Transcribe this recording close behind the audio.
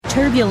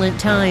Turbulent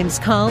times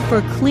call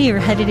for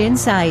clear-headed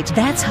insight.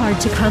 That's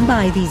hard to come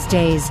by these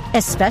days,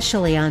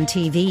 especially on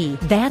TV.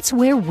 That's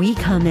where we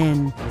come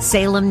in.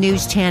 Salem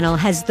News Channel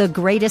has the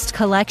greatest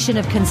collection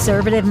of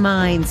conservative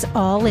minds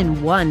all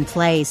in one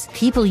place.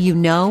 People you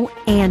know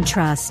and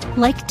trust,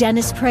 like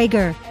Dennis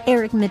Prager,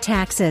 Eric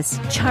Metaxas,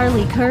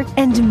 Charlie Kirk,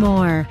 and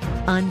more.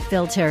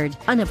 Unfiltered,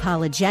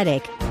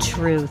 unapologetic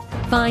truth.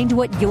 Find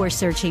what you're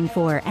searching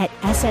for at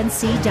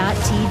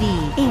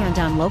snc.tv and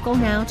on Local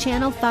Now,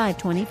 Channel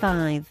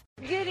 525.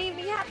 Good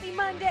evening. Happy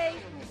Monday.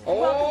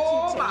 Oh,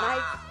 Welcome to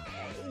tonight.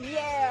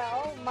 Yeah,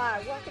 oh my.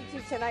 Welcome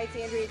to tonight's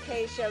Andrea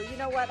Kaye Show. You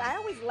know what? I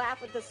always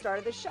laugh at the start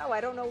of the show. I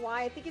don't know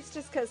why. I think it's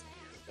just because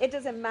it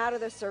doesn't matter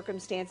the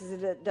circumstances.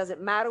 It doesn't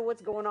matter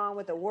what's going on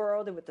with the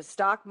world and with the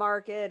stock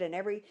market and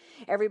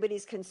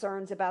everybody's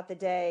concerns about the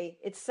day.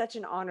 It's such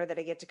an honor that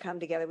I get to come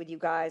together with you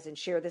guys and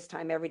share this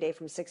time every day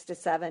from 6 to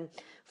 7.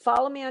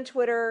 Follow me on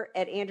Twitter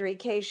at Andrea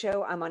Kaye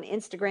Show. I'm on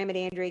Instagram at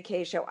Andrea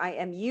Kaye Show. I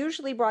am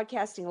usually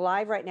broadcasting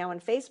live right now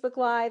on Facebook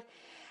Live.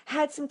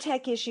 Had some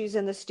tech issues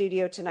in the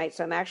studio tonight,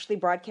 so I'm actually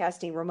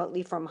broadcasting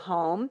remotely from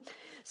home.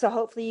 So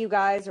hopefully you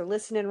guys are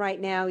listening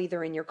right now,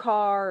 either in your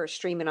car or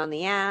streaming on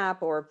the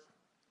app or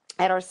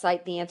at our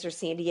site,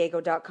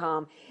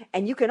 theanswersandiego.com.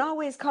 And you can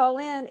always call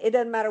in. It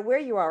doesn't matter where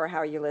you are or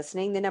how you're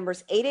listening. The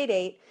number's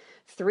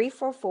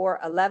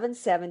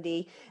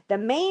 888-344-1170. The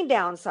main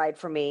downside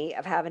for me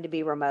of having to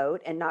be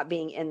remote and not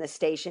being in the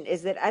station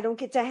is that I don't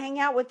get to hang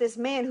out with this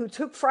man who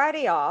took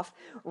Friday off,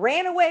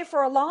 ran away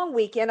for a long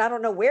weekend. I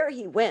don't know where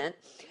he went.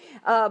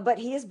 But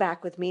he is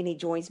back with me, and he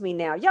joins me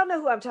now. Y'all know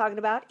who I'm talking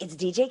about. It's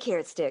DJ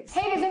Carrot Sticks.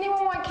 Hey, does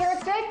anyone want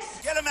carrot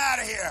sticks? Get him out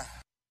of here.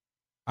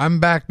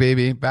 I'm back,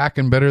 baby. Back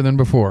and better than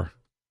before.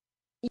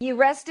 You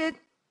rested?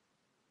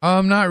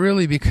 Not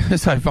really,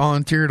 because I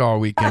volunteered all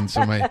weekend,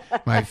 so my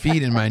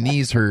feet and my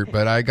knees hurt.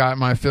 But I got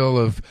my fill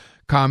of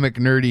comic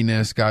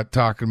nerdiness, got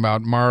talking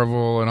about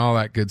Marvel and all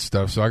that good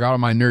stuff. So I got all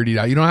my nerdy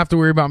out. You don't have to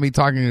worry about me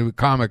talking to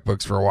comic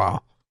books for a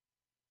while.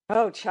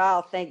 Oh,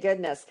 child, thank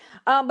goodness.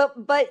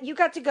 But you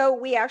got to go.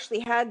 We actually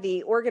had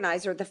the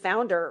organizer, the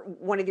founder,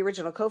 one of the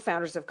original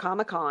co-founders of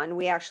Comic-Con.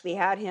 We actually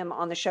had him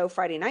on the show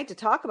Friday night to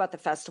talk about the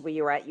festival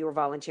you were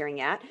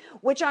volunteering at,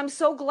 which I'm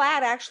so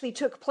glad actually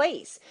took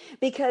place,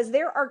 because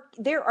there are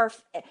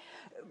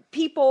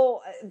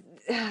people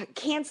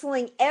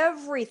canceling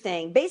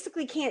everything.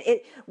 Basically,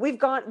 we've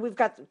got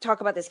to talk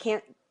about this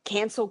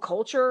cancel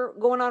culture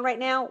going on right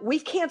now.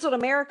 We've canceled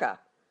America.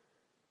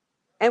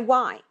 And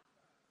why?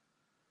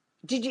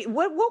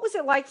 What was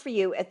it like for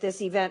you at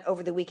this event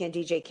over the weekend,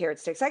 DJ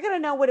Carrot Sticks? I got to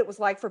know what it was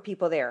like for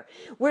people there.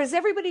 Was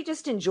everybody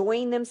just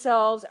enjoying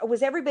themselves, or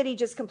was everybody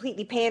just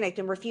completely panicked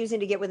and refusing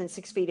to get within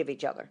 6 feet of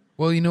each other?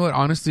 Well, you know what?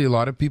 Honestly, a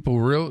lot of people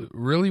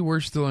really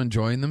were still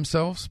enjoying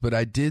themselves, but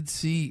I did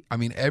see,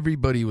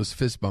 everybody was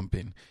fist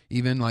bumping.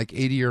 Even like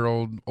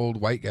 80-year-old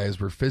old white guys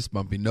were fist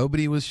bumping.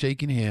 Nobody was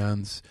shaking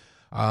hands.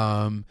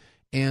 And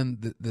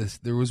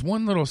there was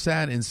one little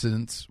sad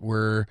incident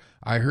where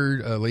I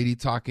heard a lady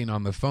talking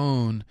on the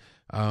phone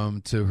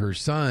to her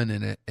son,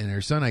 and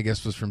her son, I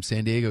guess, was from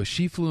San Diego.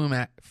 She flew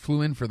in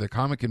for the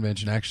comic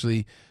convention,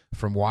 actually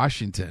from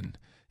Washington,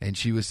 and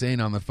she was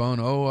saying on the phone,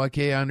 "Oh,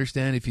 okay, I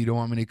understand if you don't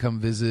want me to come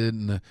visit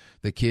and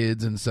the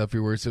kids and stuff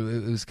you were." So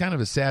it was kind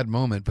of a sad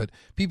moment, but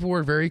people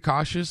were very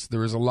cautious. There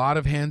was a lot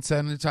of hand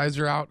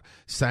sanitizer out,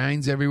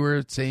 signs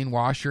everywhere saying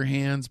 "wash your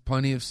hands,"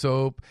 plenty of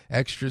soap,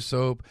 extra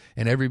soap,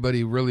 and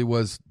everybody really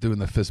was doing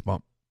the fist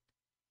bump.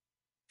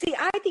 See,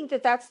 I think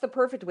that's the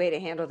perfect way to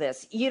handle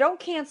this. You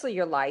don't cancel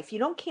your life. You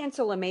don't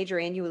cancel a major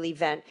annual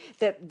event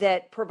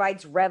that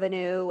provides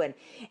revenue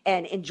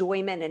and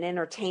enjoyment and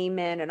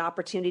entertainment and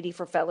opportunity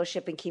for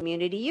fellowship and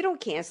community. You don't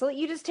cancel it.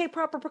 You just take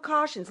proper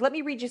precautions. Let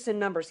me read you some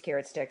numbers,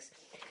 Carrot Sticks.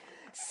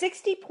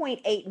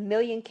 60.8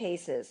 million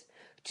cases,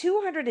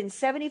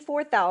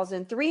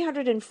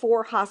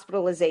 274,304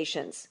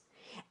 hospitalizations,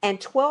 and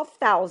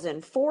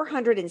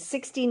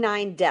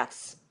 12,469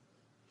 deaths.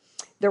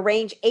 The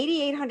range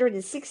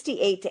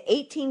 8,868 to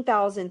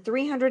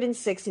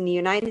 18,306 in the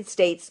United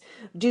States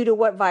due to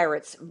what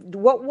virus?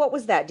 What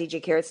was that,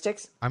 DJ Carrot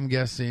Sticks? I'm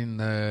guessing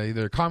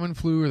either common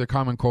flu or the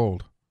common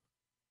cold.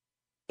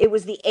 It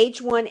was the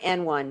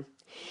H1N1.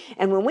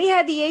 And when we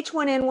had the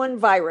H1N1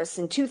 virus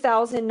in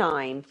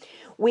 2009,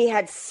 we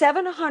had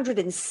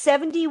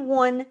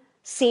 771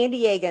 San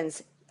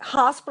Diegans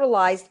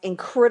hospitalized in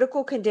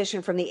critical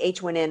condition from the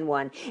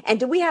H1N1. And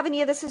do we have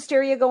any of this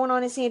hysteria going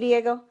on in San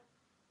Diego?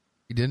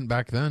 You didn't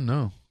back then,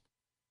 no.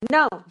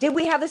 No. Did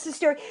we have this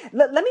hysteria?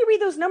 Let me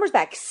read those numbers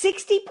back.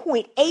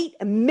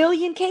 60.8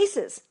 million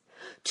cases,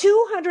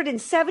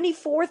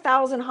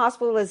 274,000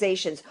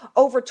 hospitalizations,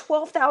 over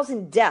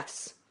 12,000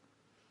 deaths.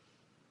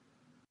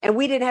 And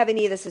we didn't have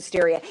any of this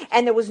hysteria.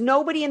 And there was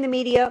nobody in the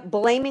media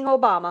blaming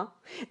Obama.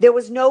 There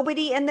was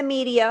nobody in the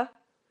media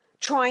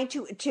trying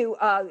to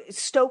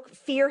stoke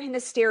fear and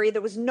hysteria.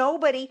 There was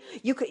nobody.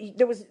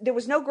 There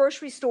was no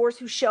grocery stores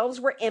whose shelves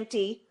were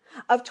empty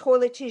of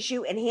toilet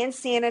tissue and hand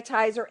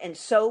sanitizer and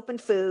soap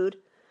and food.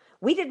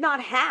 We did not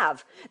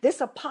have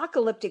this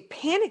apocalyptic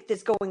panic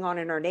that's going on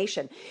in our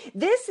nation.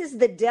 This is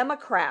the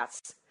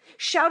Democrats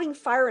shouting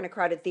fire in a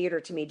crowded theater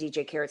to me,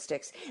 DJ Carrot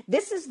Sticks.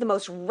 This is the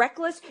most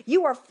reckless.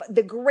 You are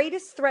the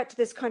greatest threat to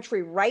this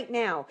country right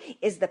now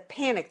is the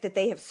panic that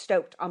they have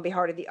stoked on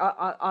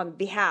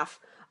behalf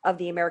of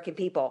the American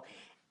people.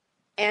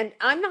 And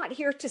I'm not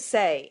here to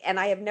say, and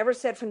I have never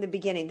said from the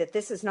beginning, that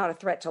this is not a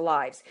threat to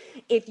lives.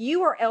 If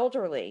you are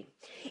elderly,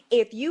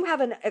 if you have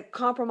a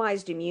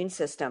compromised immune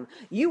system,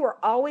 you are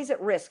always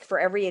at risk for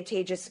every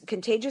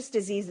contagious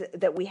disease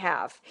that we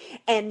have.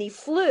 And the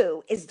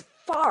flu is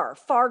far,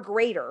 far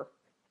greater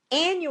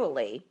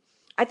annually.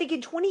 I think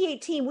in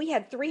 2018, we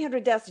had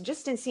 300 deaths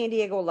just in San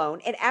Diego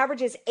alone. It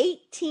averages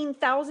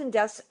 18,000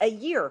 deaths a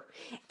year,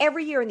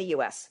 every year in the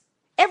U.S.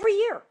 Every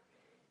year.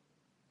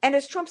 And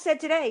as Trump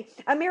said today,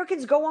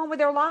 Americans go on with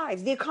their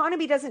lives. The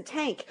economy doesn't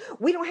tank.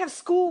 We don't have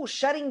schools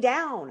shutting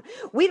down.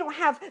 We don't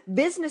have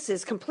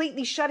businesses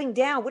completely shutting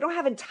down. We don't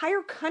have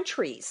entire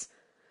countries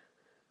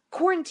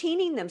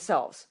quarantining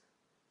themselves.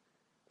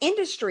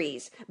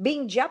 Industries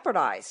being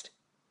jeopardized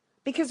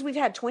because we've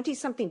had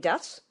 20-something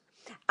deaths.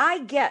 I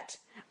get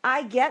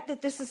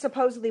that this is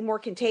supposedly more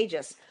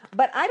contagious,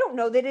 but I don't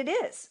know that it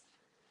is.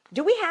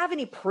 Do we have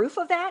any proof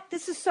of that?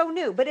 This is so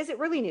new, but is it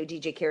really new,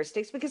 DJ Carrot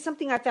Sticks? Because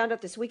something I found out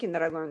this weekend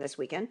that I learned this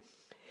weekend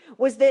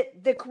was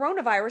that the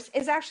coronavirus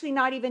is actually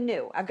not even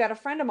new. I've got a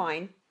friend of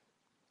mine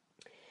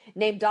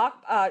named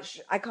Doc,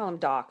 I call him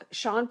Doc,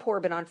 Sean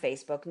Porbin on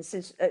Facebook. And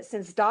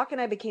since Doc and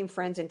I became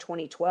friends in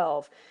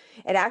 2012,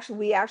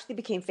 we actually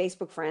became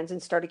Facebook friends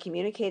and started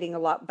communicating a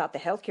lot about the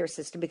healthcare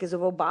system because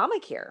of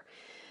Obamacare.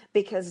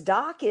 Because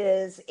Doc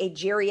is a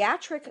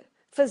geriatric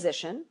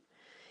physician.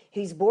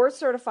 He's board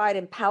certified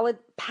in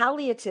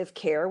palliative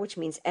care, which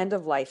means end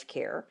of life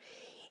care.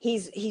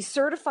 He's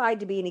certified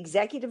to be an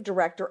executive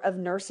director of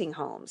nursing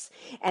homes.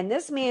 And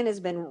this man has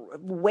been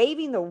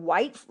waving the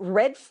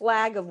red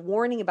flag of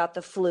warning about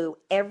the flu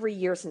every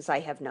year since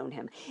I have known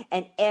him.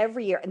 And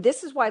every year. And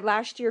this is why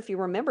last year, if you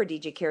remember,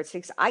 DJ Carrot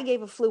Sticks, I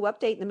gave a flu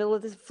update in the middle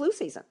of the flu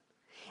season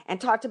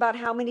and talked about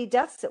how many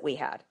deaths that we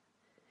had.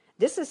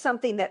 This is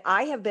something that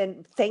I have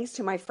been, thanks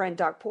to my friend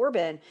Doc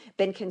Porbin,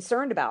 been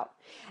concerned about.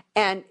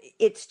 And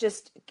it's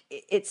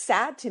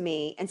sad to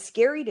me and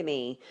scary to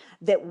me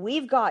that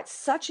we've got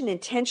such an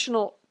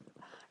intentional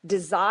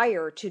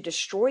desire to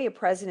destroy a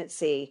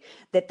presidency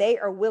that they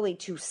are willing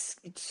to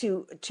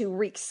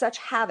wreak such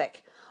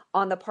havoc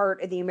on the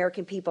part of the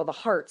American people, the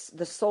hearts,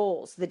 the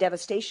souls, the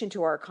devastation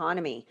to our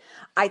economy.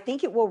 I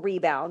think it will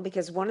rebound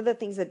because one of the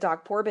things that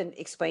Doc Porbin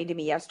explained to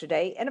me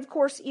yesterday, and of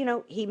course,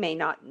 he may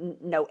not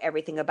know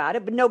everything about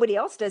it, but nobody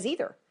else does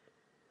either.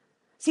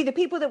 See, the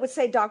people that would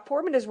say Doc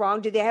Porbin is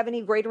wrong, do they have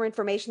any greater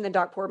information than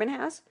Doc Porbin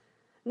has?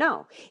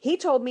 No. He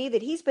told me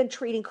that he's been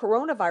treating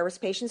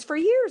coronavirus patients for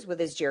years with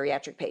his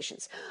geriatric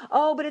patients.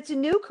 Oh, but it's a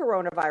new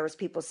coronavirus,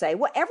 people say.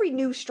 Well, every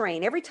new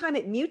strain, every time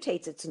it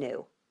mutates, it's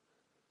new.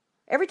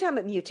 Every time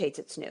it mutates,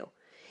 it's new.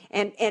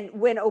 And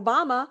when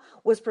Obama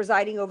was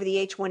presiding over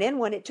the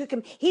H1N1, it took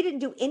him, he didn't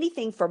do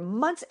anything for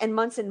months and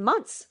months and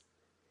months.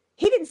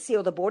 He didn't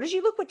seal the borders.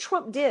 You look what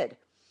Trump did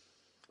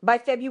by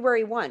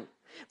February 1,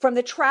 from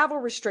the travel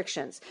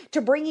restrictions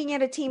to bringing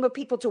in a team of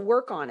people to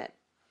work on it,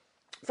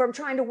 from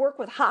trying to work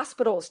with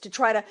hospitals to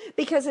try to,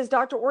 because as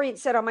Dr. Orient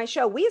said on my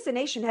show, we as a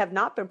nation have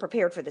not been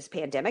prepared for this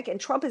pandemic, and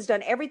Trump has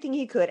done everything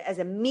he could as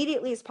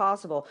immediately as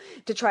possible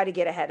to try to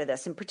get ahead of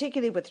this, and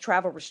particularly with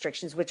travel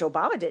restrictions, which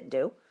Obama didn't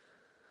do.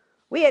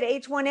 We had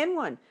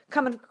H1N1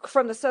 coming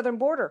from the southern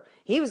border.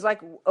 He was like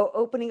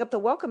opening up the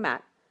welcome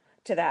mat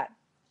to that.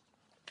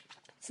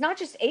 It's not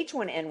just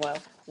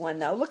H1N1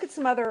 though. Look at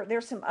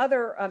there's some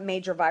other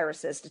major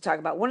viruses to talk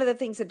about. One of the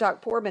things that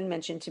Doc Porbin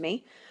mentioned to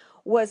me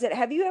was that,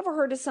 have you ever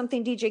heard of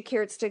something, DJ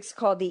Carrot Sticks,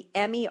 called the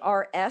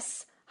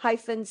MERS-CoV?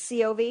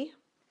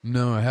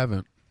 No, I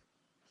haven't.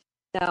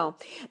 No,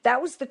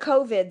 that was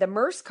the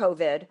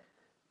MERS-CoV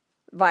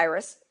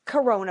virus,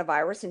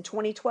 coronavirus in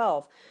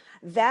 2012.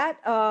 That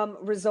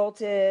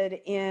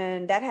resulted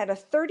in, that had a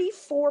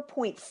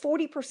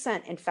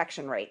 34.40%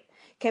 infection rate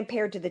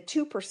compared to the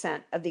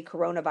 2% of the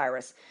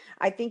coronavirus.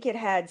 I think it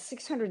had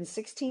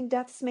 616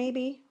 deaths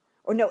maybe,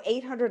 or no,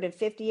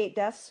 858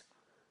 deaths.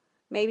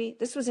 Maybe.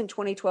 This was in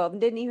 2012 and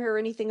didn't hear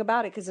anything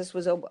about it because this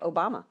was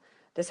Obama.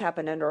 This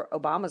happened under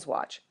Obama's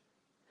watch.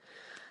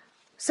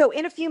 So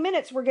in a few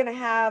minutes,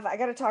 I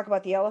got to talk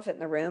about the elephant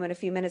in the room. In a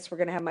few minutes, we're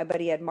going to have my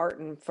buddy Ed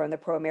Martin from the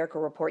Pro America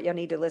Report. You'll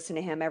need to listen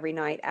to him every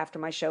night after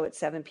my show at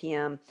 7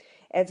 p.m.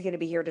 Ed's going to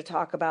be here to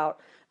talk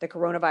about the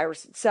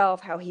coronavirus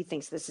itself, how he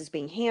thinks this is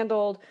being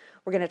handled.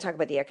 We're going to talk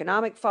about the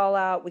economic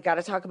fallout. We got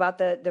to talk about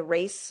the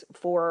race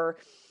for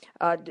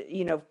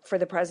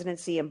the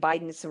presidency and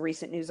Biden, some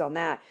recent news on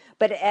that.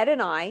 But Ed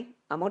and I'm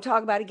going to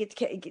talk about it,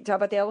 talk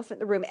about the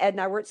elephant in the room. Ed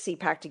and I were at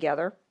CPAC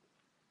together.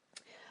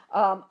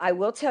 I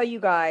will tell you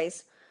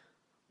guys,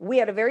 we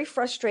had a very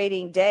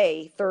frustrating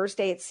day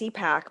Thursday at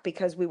CPAC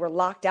because we were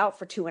locked out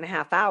for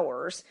 2.5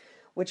 hours,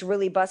 which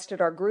really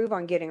busted our groove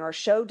on getting our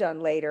show done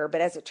later.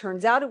 But as it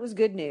turns out, it was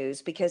good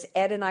news because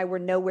Ed and I were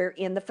nowhere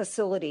in the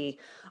facility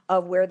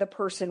of where the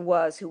person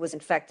was who was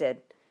infected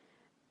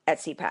at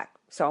CPAC.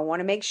 So I want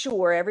to make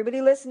sure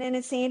everybody listening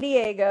in San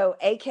Diego,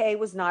 AK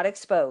was not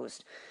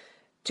exposed.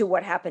 to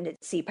what happened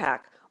at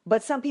CPAC,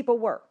 but some people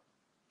were.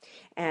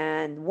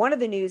 And one of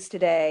the news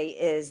today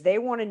is they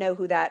want to know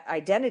who that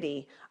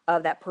identity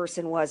of that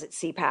person was at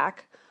CPAC,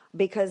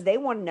 because they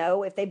want to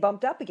know if they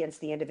bumped up against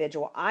the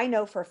individual. I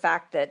know for a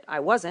fact that I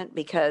wasn't,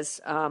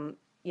 because I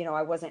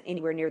wasn't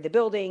anywhere near the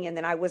building, and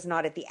then I was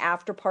not at the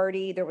after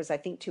party. There was, I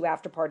think, 2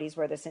 after parties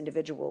where this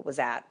individual was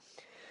at.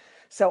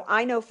 So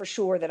I know for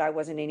sure that I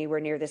wasn't anywhere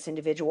near this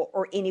individual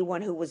or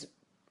anyone who was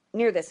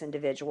near this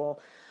individual.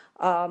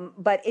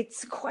 But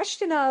it's a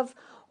question of,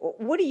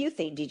 what do you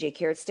think, DJ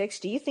Carrot Sticks?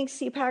 Do you think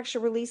CPAC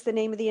should release the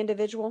name of the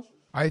individual?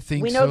 I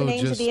think we know the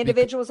names of the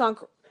individuals on.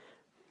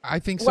 I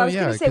think so. Well, I was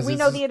yeah. going to say we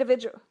know the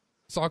individual.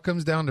 This all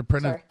comes down to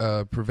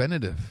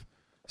preventative.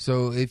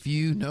 So if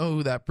you know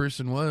who that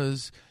person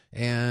was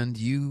and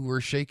you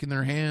were shaking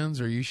their hands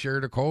or you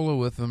shared a cola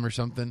with them or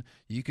something,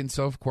 you can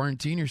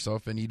self-quarantine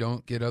yourself and you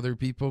don't get other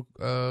people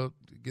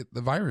get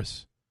the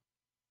virus.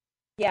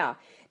 Yeah.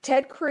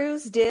 Ted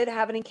Cruz did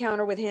have an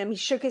encounter with him. He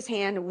shook his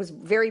hand. It was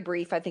very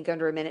brief, I think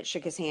under a minute,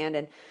 shook his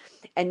hand.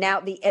 And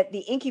now the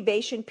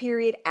incubation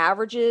period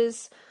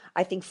averages,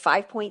 I think,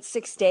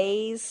 5.6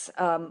 days.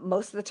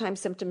 Most of the time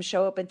symptoms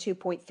show up in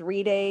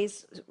 2.3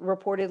 days,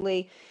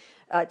 reportedly.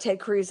 Ted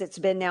Cruz, it's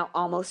been now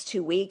almost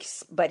 2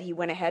 weeks, but he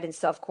went ahead and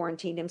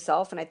self-quarantined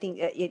himself. And I think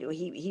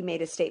he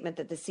made a statement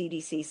that the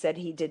CDC said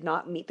he did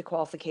not meet the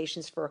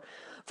qualifications for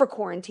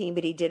quarantine,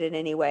 but he did it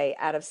anyway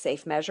out of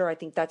safe measure. I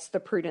think that's the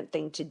prudent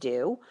thing to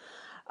do.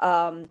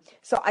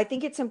 So I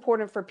think it's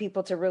important for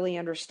people to really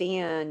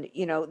understand,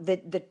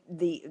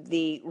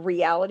 the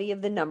reality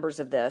of the numbers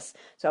of this.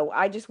 So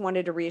I just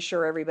wanted to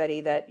reassure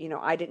everybody that,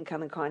 I didn't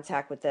come in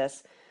contact with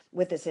this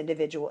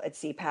individual at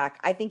CPAC.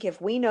 I think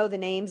if we know the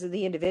names of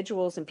the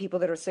individuals and people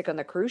that are sick on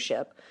the cruise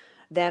ship,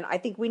 then I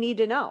think we need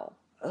to know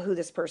who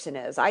this person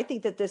is. I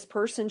think that this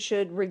person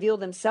should reveal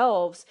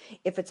themselves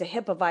if it's a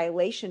HIPAA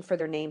violation for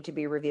their name to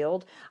be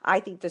revealed. I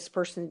think this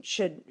person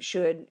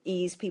should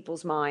ease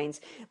people's minds,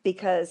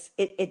 because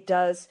it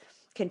does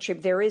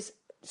contribute. There is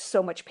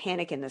so much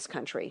panic in this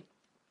country.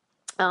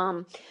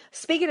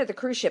 Speaking of the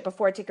cruise ship,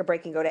 before I take a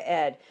break and go to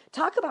Ed,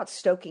 talk about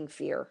stoking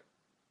fear.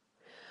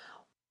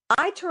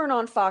 I turn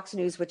on Fox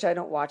News, which I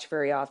don't watch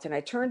very often.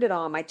 I turned it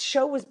on. My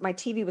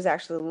TV was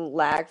actually a little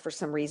lag for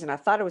some reason. I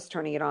thought I was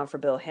turning it on for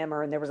Bill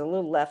Hemmer, and there was a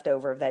little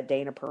leftover of that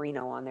Dana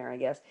Perino on there, I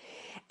guess.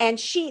 And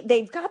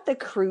they've got the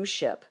cruise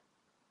ship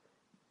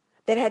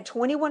that had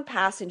 21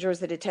 passengers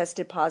that had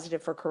tested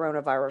positive for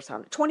coronavirus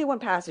on it. 21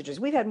 passengers.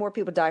 We've had more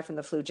people die from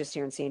the flu just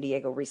here in San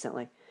Diego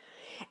recently.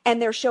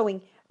 And they're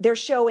showing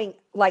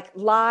like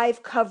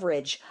live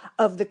coverage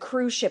of the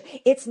cruise ship.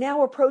 It's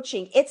now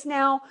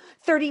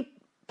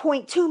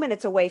 30.2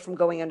 minutes away from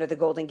going under the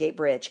Golden Gate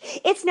Bridge.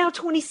 It's now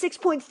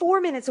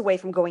 26.4 minutes away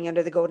from going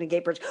under the Golden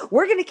Gate Bridge.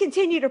 We're going to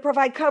continue to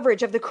provide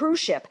coverage of the cruise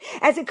ship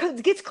as it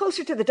gets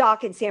closer to the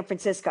dock in San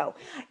Francisco.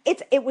 We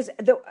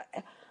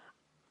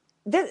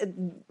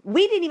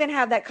didn't even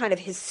have that kind of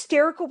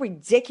hysterical,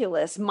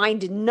 ridiculous,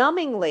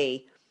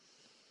 mind-numbingly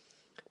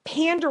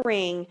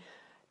pandering,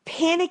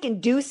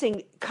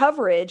 panic-inducing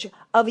coverage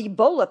of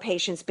Ebola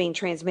patients being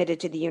transmitted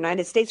to the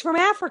United States from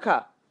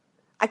Africa.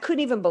 I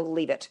couldn't even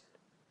believe it.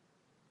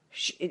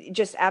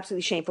 Just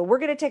absolutely shameful. We're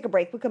going to take a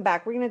break. We'll come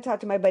back. We're going to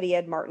talk to my buddy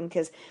Ed Martin,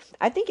 because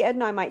I think Ed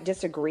and I might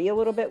disagree a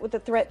little bit with the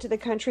threat to the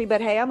country,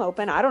 but hey, I'm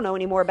open. I don't know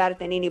any more about it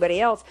than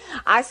anybody else.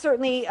 I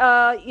certainly,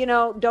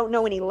 don't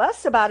know any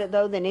less about it,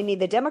 though, than any of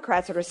the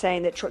Democrats that are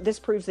saying that this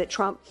proves that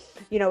Trump,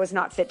 is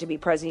not fit to be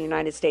president of the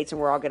United States and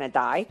we're all going to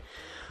die.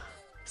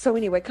 So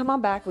anyway, come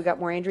on back. We got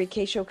more Andrea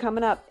Kaye Show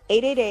coming up.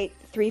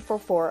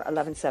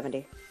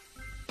 888-344-1170.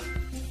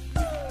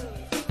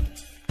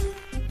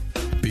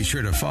 Be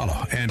sure to follow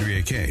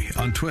Andrea Kaye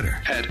on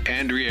Twitter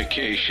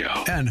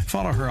 @AndreaKayeShow, and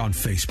follow her on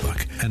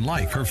Facebook and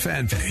like her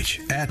fan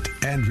page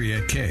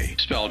 @AndreaKaye,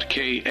 spelled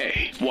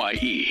Kaye.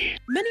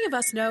 Many of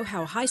us know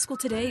how high school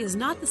today is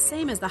not the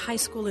same as the high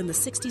school in the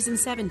 60s and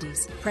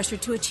 70s. Pressure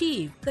to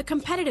achieve, the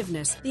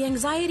competitiveness, the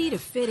anxiety to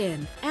fit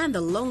in, and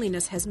the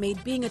loneliness has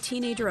made being a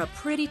teenager a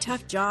pretty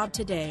tough job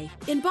today.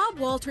 In Bob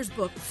Walter's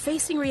book,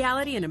 Facing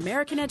Reality in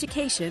American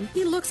Education,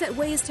 he looks at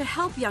ways to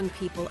help young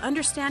people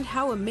understand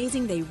how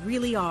amazing they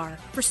really are.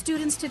 For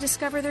students to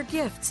discover their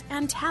gifts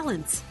and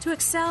talents, to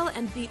excel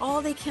and be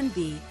all they can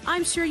be.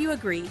 I'm sure you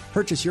agree.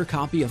 Purchase your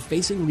copy of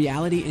Facing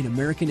Reality in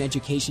American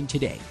Education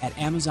today at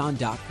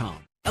Amazon.com.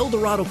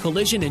 Eldorado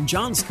Collision and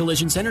John's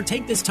Collision Center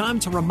take this time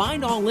to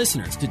remind all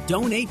listeners to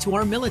donate to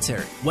our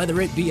military, whether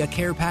it be a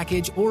care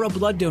package or a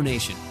blood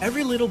donation.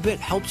 Every little bit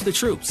helps the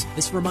troops.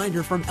 This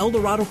reminder from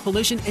Eldorado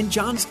Collision and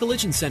John's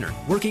Collision Center,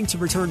 working to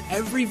return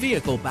every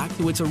vehicle back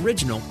to its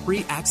original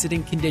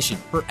pre-accident condition.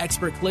 For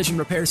expert collision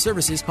repair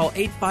services, call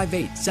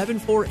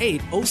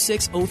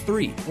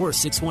 858-748-0603 or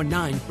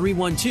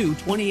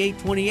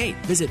 619-312-2828.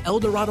 Visit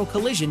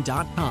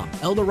EldoradoCollision.com.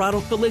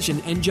 Eldorado Collision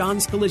and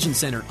John's Collision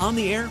Center, on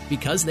the air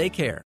because they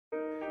care.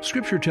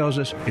 Scripture tells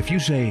us if you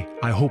say,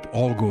 I hope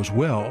all goes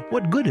well,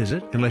 what good is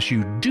it unless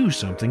you do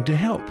something to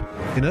help?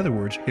 In other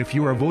words, if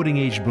you are a voting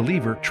age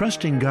believer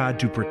trusting God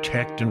to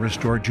protect and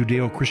restore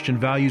Judeo-Christian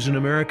values in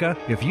America,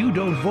 if you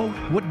don't vote,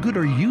 what good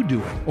are you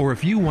doing? Or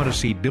if you want to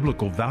see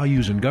biblical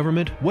values in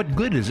government, what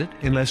good is it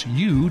unless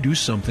you do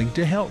something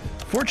to help?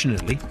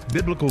 Fortunately,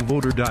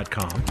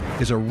 BiblicalVoter.com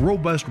is a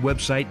robust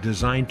website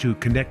designed to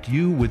connect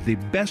you with the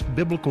best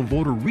biblical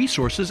voter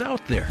resources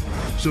out there,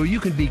 so you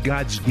can be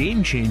God's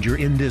game changer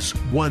in this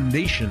one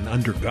nation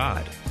under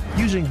God.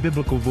 Using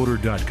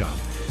BiblicalVoter.com,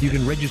 you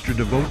can register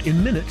to vote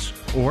in minutes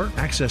or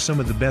access some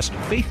of the best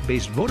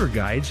faith-based voter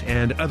guides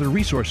and other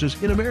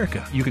resources in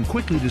America. You can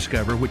quickly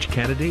discover which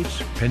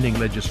candidates, pending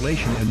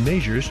legislation, and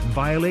measures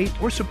violate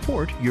or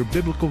support your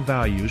biblical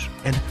values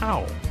and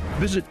how.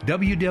 Visit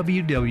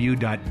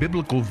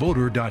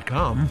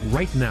www.biblicalvoter.com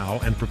right now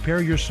and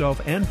prepare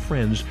yourself and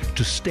friends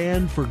to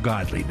stand for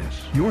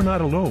godliness. You're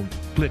not alone.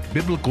 Click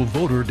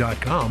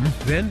biblicalvoter.com,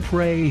 then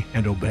pray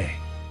and obey.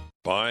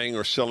 Buying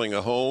or selling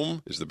a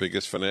home is the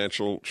biggest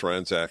financial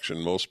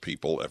transaction most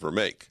people ever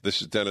make. This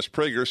is Dennis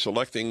Prager.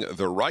 Selecting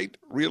the right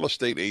real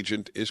estate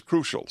agent is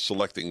crucial.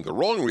 Selecting the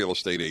wrong real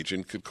estate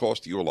agent could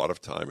cost you a lot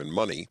of time and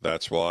money.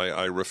 That's why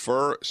I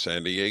refer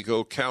San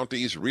Diego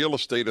County's real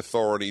estate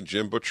authority,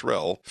 Jim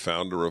Buttrell,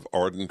 founder of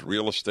Ardent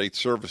Real Estate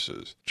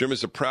Services. Jim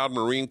is a proud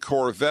Marine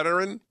Corps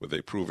veteran with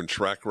a proven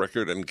track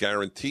record and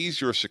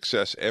guarantees your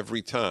success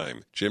every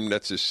time. Jim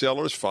nets his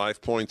sellers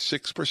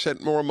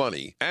 5.6% more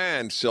money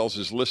and sells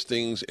his listings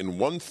in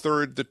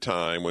 1/3 the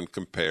time when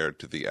compared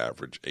to the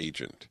average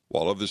agent.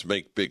 While others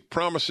make big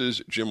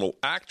promises, Jim will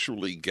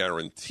actually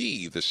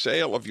guarantee the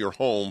sale of your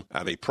home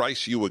at a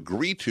price you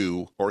agree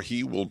to, or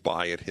he will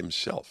buy it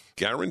himself.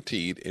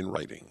 Guaranteed in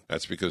writing.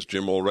 That's because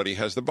Jim already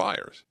has the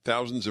buyers.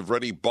 Thousands of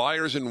ready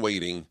buyers in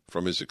waiting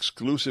from his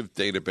exclusive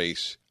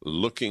database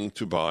looking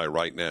to buy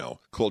right now.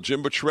 Call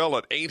Jim Buttrell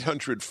at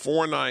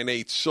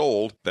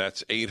 800-498-SOLD.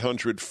 That's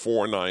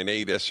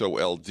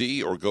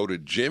 800-498-SOLD, or go to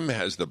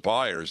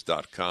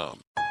jimhasthebuyers.com.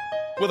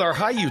 With our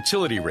high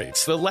utility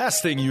rates, the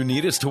last thing you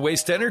need is to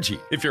waste energy.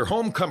 If your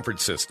home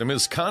comfort system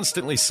is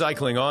constantly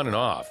cycling on and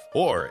off,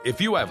 or if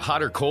you have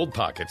hot or cold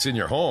pockets in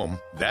your home,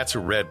 that's a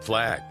red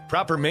flag.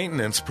 Proper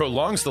maintenance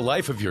prolongs the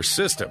life of your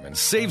system and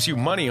saves you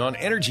money on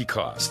energy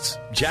costs.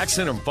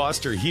 Jackson &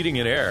 Foster Heating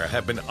and Air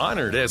have been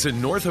honored as a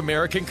North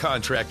American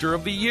Contractor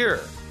of the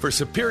Year for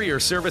superior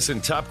service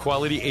and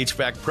top-quality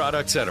HVAC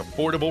products at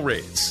affordable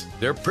rates.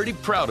 They're pretty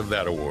proud of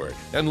that award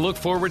and look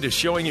forward to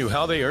showing you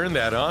how they earned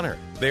that honor.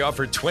 They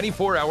offer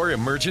 24-hour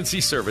emergency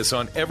service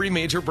on every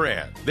major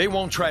brand. They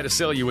won't try to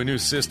sell you a new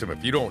system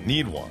if you don't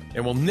need one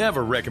and will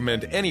never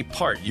recommend any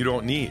part you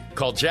don't need.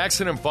 Call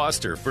Jackson &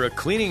 Foster for a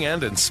cleaning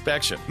and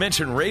inspection.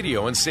 Mention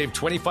radio and save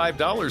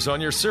 $25 on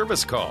your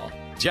service call.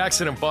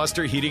 Jackson &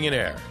 Foster Heating and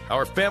Air.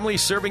 Our family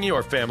serving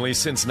your family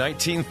since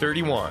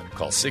 1931.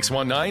 Call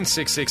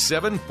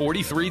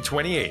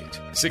 619-667-4328.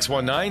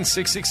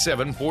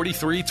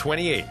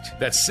 619-667-4328.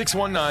 That's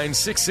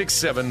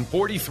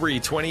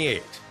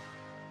 619-667-4328.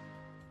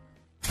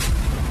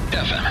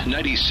 FM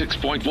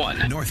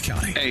 96.1 North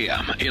County,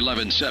 AM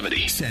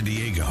 1170 San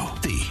Diego.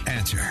 The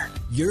Answer.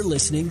 You're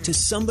listening to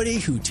somebody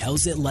who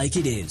tells it like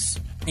it is.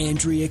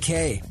 Andrea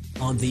Kaye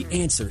on The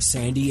Answer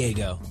San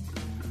Diego.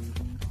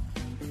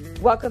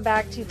 Welcome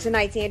back to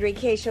tonight's Andrea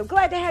Kaye Show.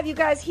 Glad to have you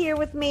guys here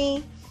with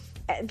me,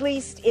 at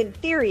least in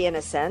theory, in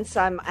a sense.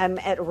 I'm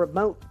at a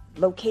remote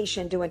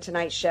location doing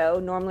tonight's show.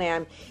 Normally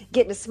I'm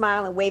getting to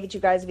smile and wave at you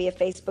guys via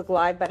Facebook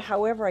Live, but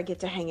however I get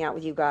to hang out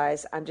with you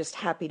guys, I'm just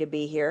happy to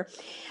be here.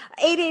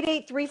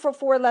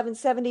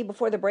 888-344-1170.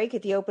 Before the break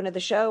at the open of the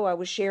show, I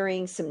was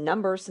sharing some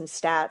numbers, some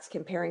stats,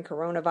 comparing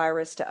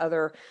coronavirus to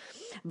other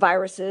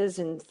viruses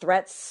and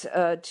threats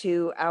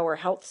to our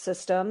health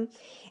system.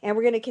 And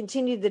we're going to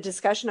continue the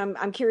discussion.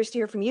 I'm curious to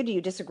hear from you. Do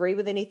you disagree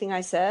with anything I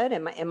said?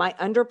 Am I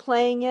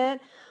underplaying it?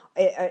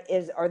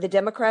 Are the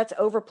Democrats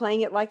overplaying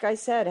it? Like I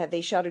said, have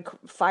they shouted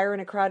fire in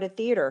a crowded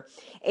theater?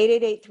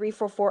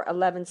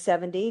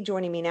 888-344-1170.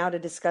 Joining me now to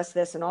discuss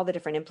this and all the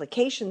different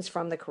implications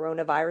from the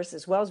coronavirus,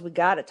 as well as we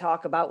got to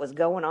talk about what's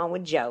going on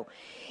with Joe,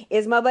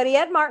 is my buddy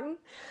Ed Martin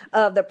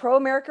of the Pro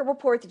America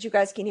Report that you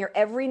guys can hear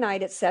every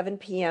night at 7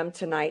 p.m.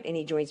 tonight. And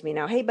he joins me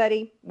now. Hey,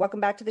 buddy.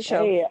 Welcome back to the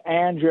show. Hey,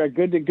 Andrea.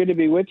 Good to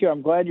be with you.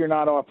 I'm glad you're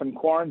not off in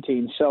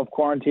quarantine,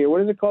 self-quarantine. What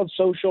is it called?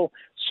 Social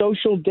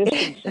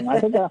distancing. I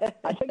think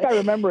I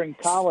remember in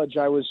college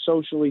I was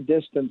socially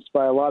distanced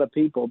by a lot of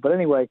people. But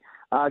anyway,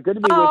 good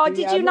to be with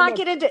you. Did you not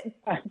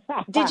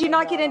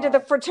get into the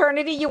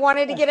fraternity you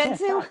wanted to get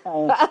into?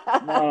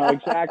 No,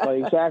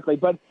 exactly.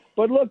 But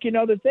look,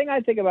 the thing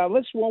I think about,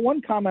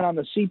 one comment on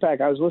the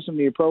CPAC. I was listening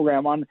to your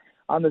program on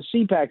the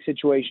CPAC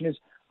situation is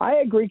I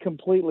agree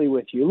completely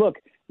with you. Look,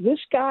 this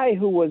guy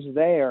who was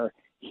there,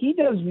 he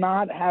does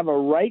not have a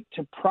right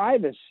to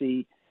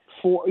privacy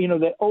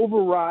that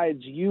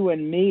overrides you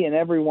and me and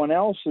everyone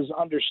else's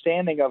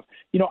understanding of,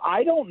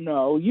 I don't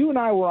know. You and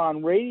I were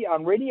on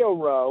Radio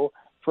Row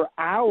for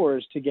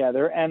hours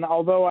together. And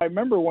although I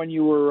remember when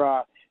you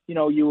were,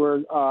 you were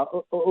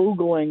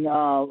oogling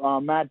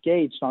Matt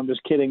Gaetz. No, I'm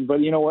just kidding.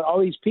 But, all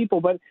these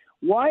people. But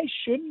why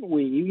shouldn't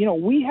we?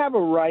 We have a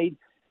right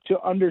to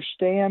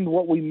understand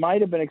what we might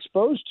have been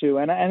exposed to.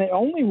 And it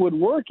only would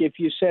work if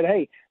you said,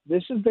 hey,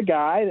 this is the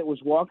guy that was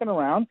walking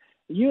around.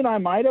 You and I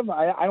might have.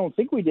 I don't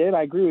think we did.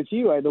 I agree with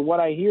you. What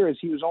I hear is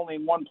he was only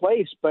in one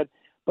place. But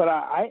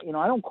I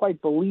don't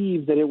quite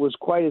believe that it was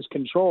quite as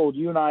controlled.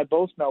 You and I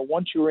both know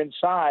once you were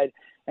inside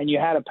and you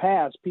had a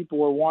pass, people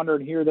were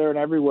wandering here, there, and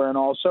everywhere and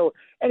all. So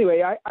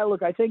anyway,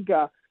 I think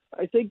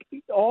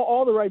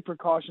all the right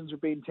precautions are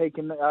being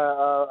taken,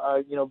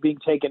 being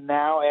taken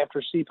now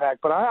after CPAC.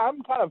 But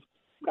I'm kind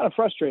of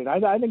frustrated.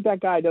 I think that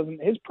guy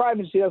his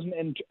privacy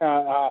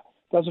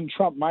doesn't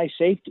trump my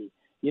safety,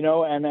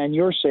 and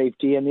your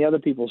safety and the other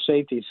people's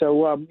safety.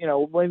 So,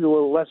 maybe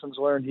little lessons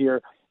learned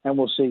here, and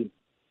we'll see.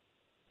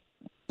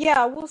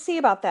 Yeah, we'll see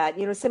about that.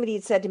 Somebody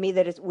had said to me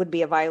that it would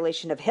be a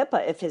violation of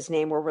HIPAA if his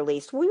name were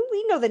released. We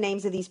know the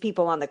names of these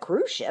people on the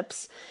cruise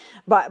ships,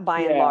 by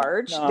and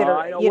large. No, that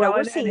are,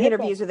 we're seeing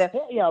interviews with them.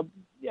 But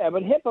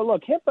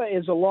HIPAA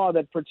is a law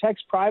that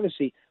protects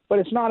privacy, but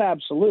it's not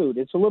absolute.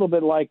 It's a little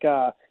bit like,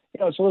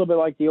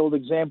 the old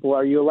example: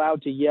 are you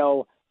allowed to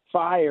yell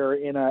fire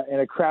in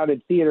a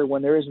crowded theater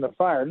when there isn't a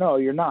fire? No,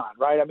 you're not,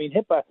 right? I mean,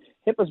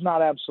 HIPAA's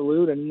not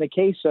absolute, and in the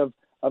case of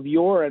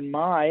your and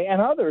my and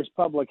others'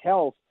 public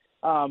health.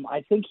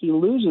 I think he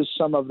loses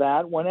some of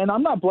that and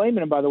I'm not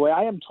blaming him, by the way.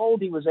 I am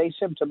told he was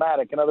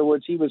asymptomatic. In other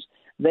words, he was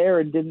there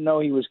and didn't know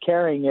he was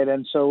carrying it.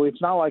 And so it's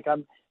not like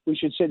we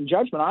should sit in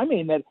judgment. I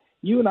mean that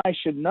you and I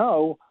should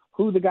know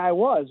who the guy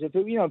was. If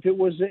it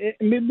was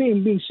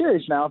being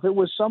serious now, if it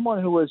was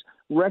someone who was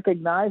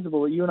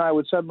recognizable, you and I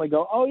would suddenly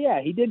go, oh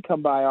yeah, he did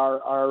come by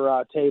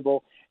our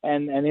table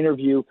and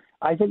interview.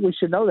 I think we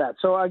should know that.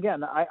 So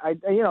again,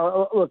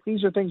 look,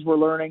 these are things we're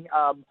learning.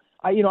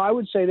 I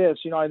would say this,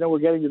 I know we're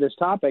getting to this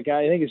topic.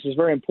 I think this is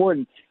very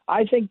important.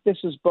 I think this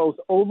is both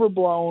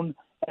overblown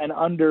and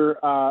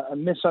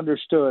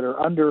misunderstood or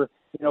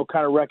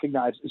kind of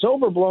recognized. It's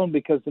overblown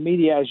because the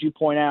media, as you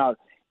point out,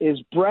 is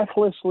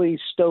breathlessly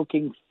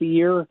stoking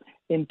fear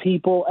in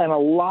people. And a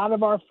lot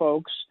of our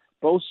folks,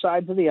 both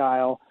sides of the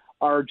aisle,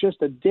 are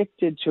just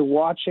addicted to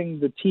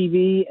watching the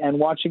TV and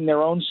watching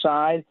their own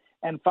side.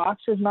 And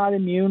Fox is not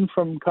immune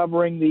from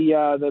covering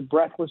the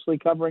breathlessly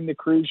covering the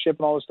cruise ship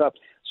and all this stuff.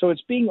 So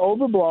it's being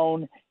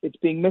overblown. It's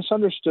being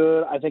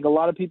misunderstood. I think a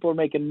lot of people are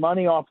making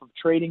money off of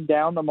trading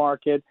down the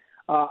market.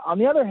 On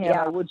the other hand,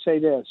 I would say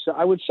this.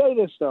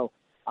 Though.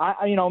 As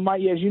you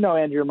know,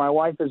 Andrea, my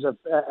wife is a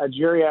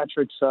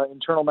geriatrics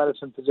internal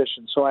medicine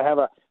physician, so I have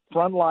a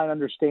frontline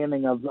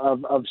understanding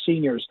of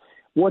seniors.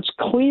 What's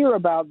clear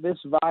about this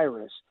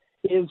virus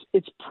is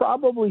it's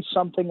probably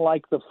something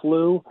like the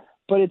flu,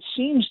 but it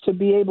seems to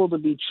be able to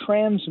be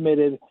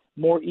transmitted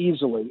more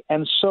easily.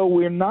 And so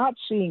we're not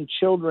seeing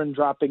children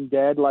dropping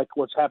dead like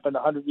what's happened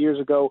 100 years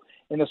ago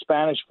in the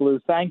Spanish flu,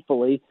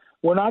 thankfully.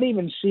 We're not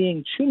even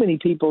seeing too many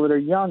people that are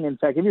young. In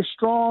fact, if you're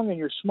strong and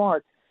you're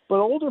smart, but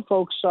older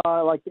folks,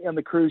 like on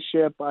the cruise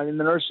ship, in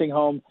the nursing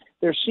home,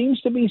 there seems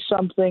to be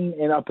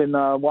something up in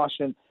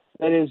Washington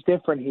that is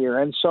different here.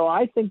 And so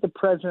I think the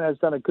president has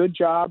done a good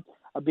job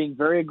of being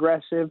very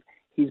aggressive.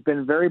 He's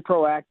been very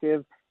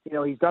proactive.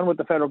 He's done what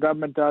the federal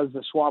government does.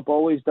 The swamp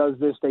always does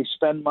this. They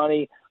spend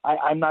money.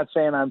 I'm not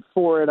saying I'm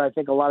for it. I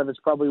think a lot of it's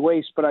probably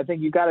waste, but I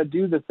think you got to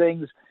do the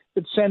things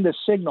that send a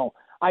signal.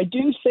 I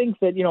do think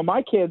that,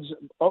 my kids,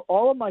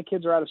 all of my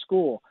kids are out of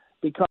school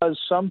because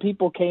some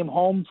people came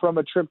home from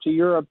a trip to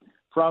Europe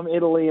from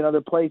Italy and other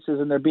places,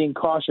 and they're being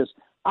cautious.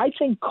 I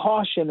think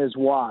caution is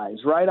wise,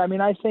 right? I mean,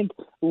 I think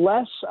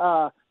less,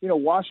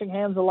 washing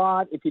hands a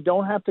lot. If you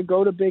don't have to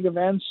go to big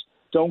events,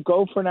 don't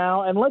go for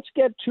now, and let's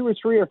get 2 or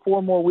 3 or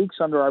 4 more weeks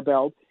under our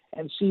belt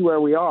and see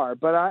where we are.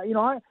 But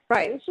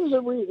right. This is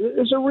a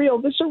real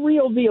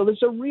deal. This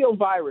is a real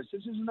virus.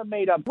 This isn't a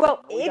made up.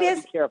 Well, it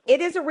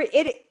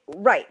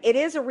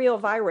is a real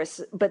virus,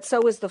 but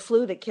so is the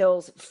flu that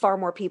kills far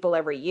more people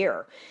every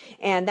year.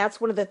 And that's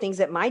one of the things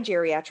that my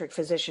geriatric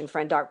physician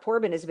friend, Doc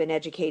Porbin, has been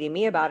educating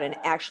me about. And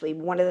actually,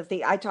 one of the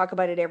things I talk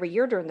about it every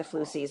year during the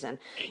flu season.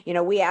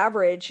 We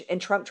average, and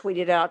Trump tweeted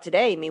it out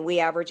today. I mean, we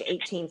average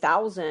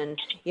 18,000,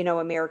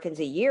 Americans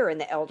a year in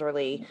the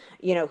elderly,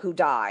 who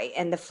die.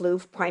 And the flu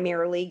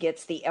primarily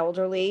gets the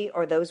elderly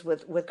or those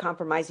with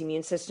compromised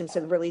immune systems. So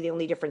really the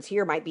only difference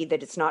here might be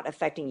that it's not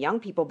affecting young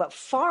people, but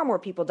far more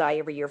people die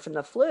every year from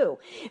the flu.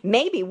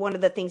 Maybe one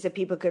of the things that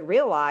people could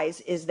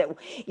realize is that,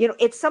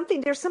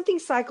 there's something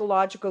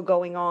psychological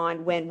going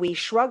on when we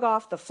shrug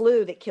off the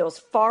flu that kills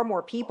far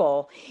more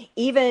people,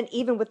 even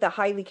with the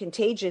highly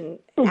contagion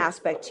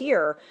aspect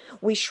here.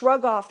 We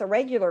shrug off the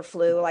regular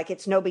flu like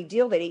it's no big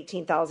deal that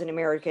 18,000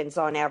 Americans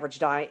on average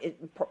die,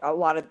 a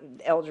lot of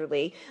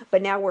elderly,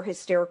 but now we're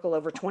hysterical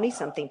over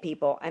 20-something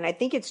people. And I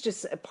think it's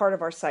just part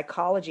of our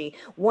psychology.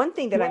 One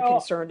thing that I'm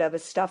concerned of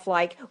is stuff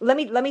like, let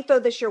me throw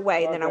this your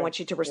way, and then I want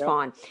you to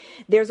respond.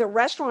 Yep. There's a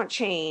restaurant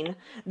chain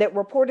that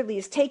reportedly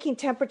is taking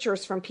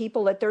temperatures from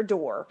people at their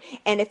door,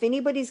 and if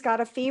anybody's got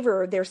a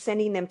fever, they're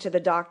sending them to the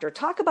doctor.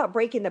 Talk about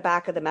breaking the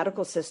back of the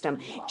medical system.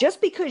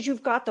 Just because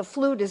you've got the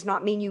flu does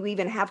not mean you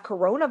even have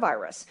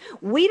coronavirus.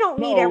 We don't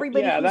need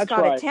everybody who's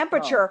got a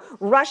temperature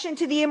rush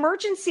into the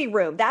emergency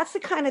room. That's the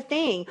kind of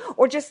thing.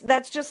 Or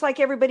that's just like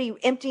everybody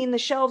emptying the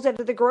shelves out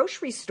of the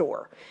grocery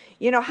store.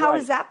 How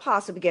is that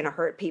possibly going to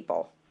hurt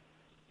people?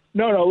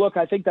 No, look,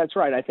 I think that's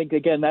right. I think,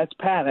 again, that's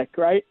panic,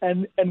 right?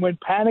 And when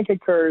panic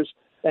occurs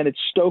and it's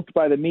stoked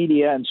by the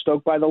media and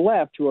stoked by the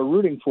left who are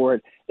rooting for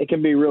it, it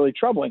can be really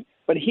troubling.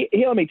 But here,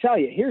 let me tell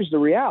you, here's the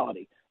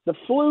reality. The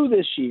flu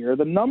this year,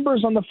 the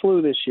numbers on the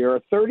flu this year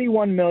are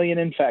 31 million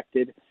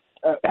infected,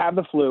 have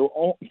the flu,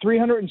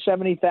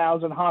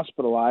 370,000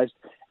 hospitalized,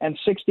 and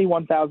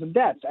 61,000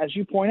 deaths. As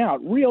you point out,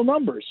 real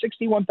numbers,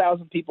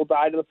 61,000 people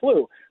died of the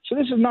flu. So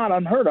this is not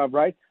unheard of,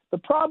 right? The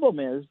problem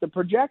is the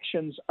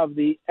projections of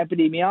the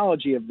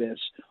epidemiology of this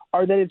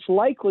are that it's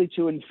likely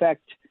to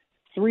infect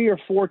 3 or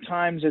 4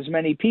 times as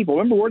many people.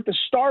 Remember, we're at the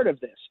start of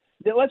this.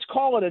 Let's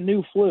call it a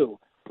new flu,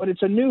 but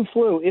it's a new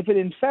flu. If it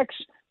infects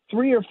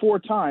 3 or 4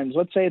 times,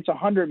 let's say it's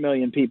 100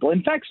 million people,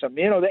 infects them.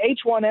 The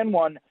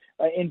H1N1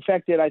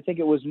 infected, I think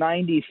it was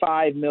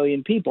 95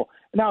 million people.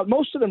 Now,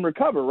 most of them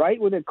recover, right,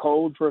 with a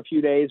cold for a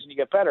few days and you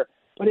get better.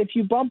 But if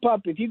you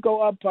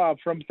go up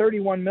from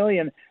 31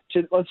 million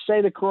to, let's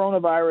say, the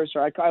coronavirus,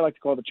 or I like to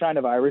call it the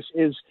China virus,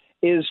 is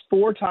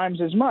 4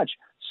 times as much.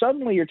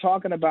 Suddenly you're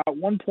talking about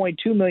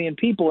 1.2 million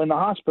people in the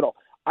hospital.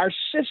 Our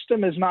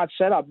system is not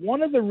set up.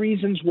 One of the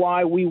reasons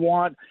why we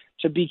want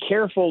to be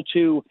careful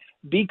to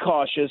be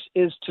cautious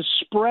is to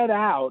spread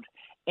out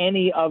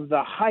any of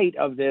the height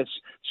of this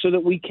so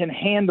that we can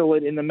handle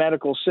it in the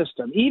medical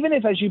system. Even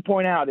if, as you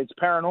point out, it's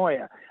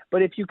paranoia.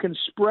 But if you can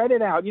spread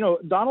it out,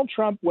 Donald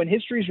Trump, when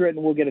history's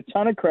written, will get a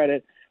ton of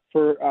credit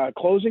for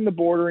closing the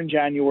border in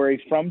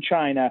January from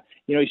China.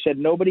 He said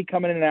nobody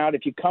coming in and out.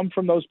 If you come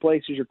from those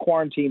places, you're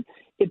quarantined.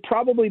 It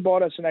probably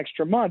bought us an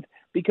extra month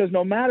because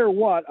no matter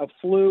what, a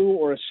flu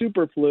or a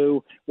super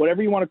flu,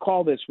 whatever you want to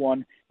call this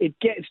one, it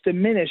gets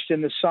diminished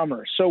in the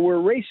summer. So we're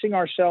racing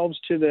ourselves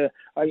to the,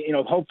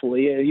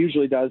 hopefully it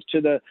usually does,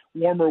 to the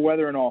warmer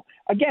weather and all.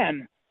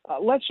 Again,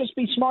 let's just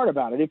be smart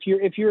about it.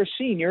 If you're a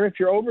senior, if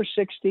you're over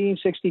 60,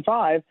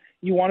 65,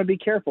 you want to be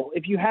careful.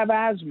 If you have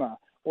asthma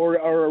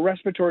or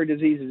respiratory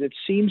diseases, it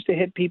seems to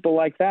hit people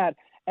like that.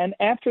 And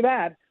after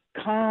that,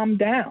 calm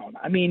down.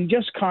 I mean,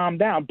 just calm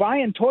down.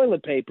 Buying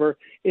toilet paper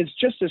is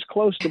just as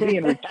close to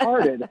being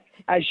retarded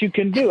as you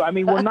can do. I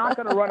mean, we're not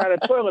going to run out of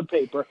toilet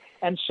paper.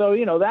 And so,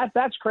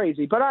 that's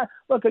crazy. But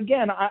look,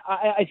 again,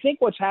 I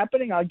think what's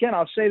happening, again,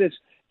 I'll say this,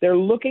 they're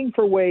looking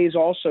for ways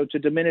also to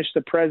diminish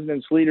the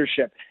president's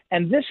leadership.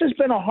 And this has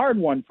been a hard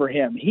one for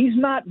him. He's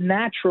not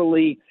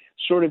naturally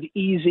sort of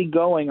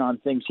easygoing on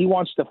things. He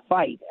wants to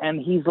fight.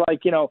 And he's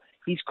like,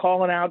 he's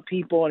calling out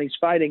people and he's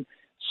fighting.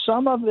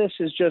 Some of this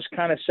is just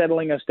kind of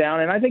settling us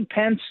down. And I think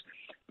Pence,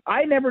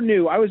 I never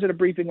knew. I was at a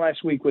briefing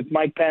last week with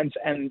Mike Pence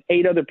and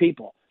 8 other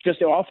people,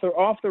 just off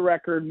the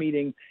record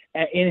meeting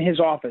in his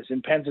office,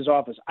 in Pence's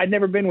office. I'd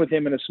never been with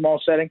him in a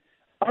small setting.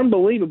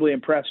 Unbelievably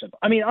impressive.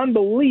 I mean,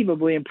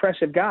 unbelievably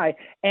impressive guy,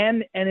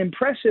 and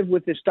impressive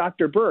with this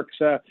Dr. Birx,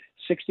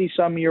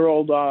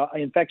 60-some-year-old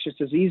infectious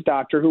disease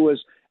doctor who has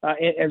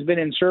been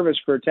in service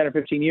for 10 or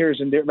 15 years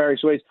in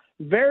various ways.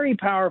 Very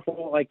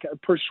powerful, like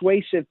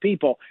persuasive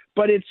people.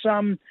 But it's,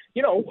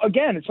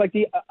 again, it's like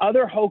the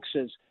other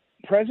hoaxes.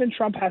 President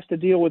Trump has to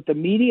deal with the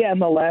media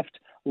and the left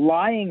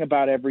lying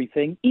about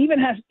everything, even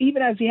as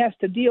he has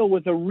to deal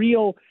with a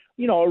real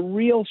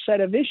set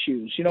of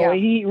issues.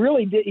 He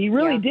really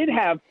did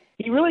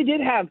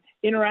have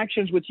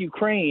interactions with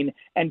Ukraine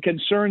and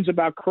concerns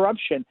about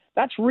corruption.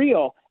 That's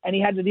real. And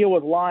he had to deal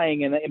with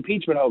lying and the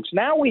impeachment hoax.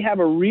 Now we have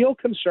a real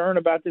concern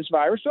about this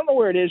virus. Don't know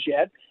where it is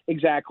yet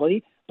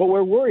exactly, but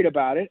we're worried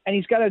about it. And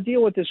he's got to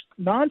deal with this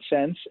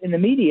nonsense in the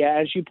media,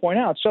 as you point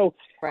out. So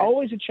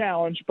always a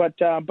challenge. But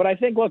I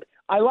think, look,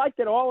 I like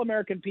that all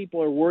American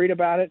people are worried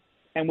about it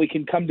and we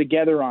can come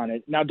together on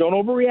it. Now, don't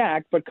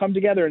overreact, but come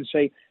together and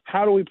say,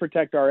 how do we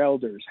protect our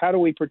elders? How do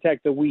we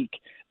protect the weak?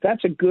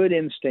 That's a good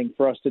instinct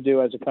for us to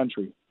do as a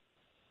country.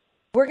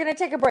 We're going to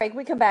take a break.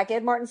 We come back.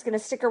 Ed Martin's going to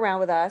stick around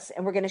with us,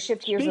 and we're going to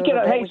shift gears a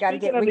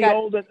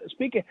little bit.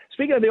 Speaking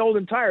of the old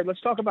and tired, let's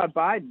talk about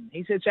Biden.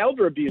 He said it's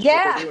elder abuse.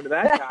 What they're doing to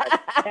that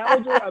guy.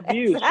 Elder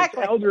abuse.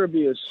 Exactly. It's elder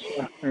abuse.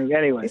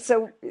 Anyway.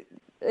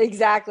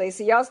 Exactly.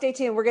 So y'all stay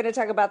tuned. We're going to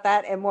talk about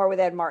that and more with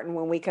Ed Martin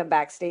when we come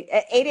back. Stay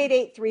at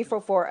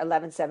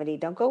 888-344-1170.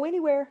 Don't go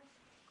anywhere.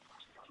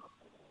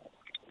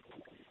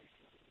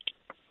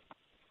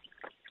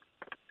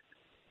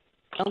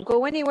 Don't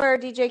go anywhere,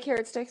 DJ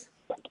Carrot Sticks.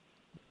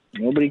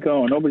 Nobody's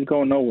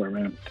going nowhere,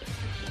 man.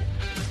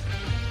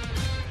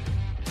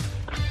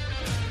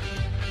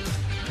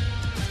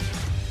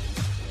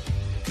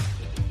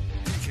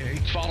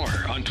 Follow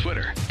her on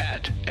Twitter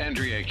at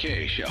Andrea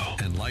Kaye Show.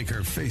 And like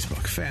her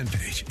Facebook fan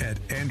page at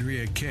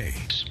Andrea Kaye,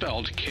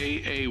 spelled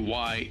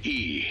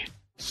Kaye.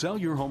 Sell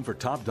your home for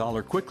top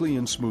dollar quickly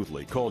and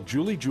smoothly. Call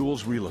Julie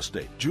Jules Real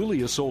Estate.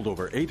 Julie has sold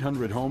over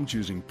 800 homes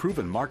using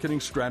proven marketing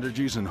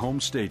strategies and home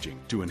staging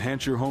to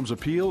enhance your home's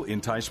appeal,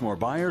 entice more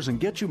buyers, and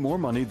get you more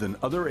money than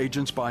other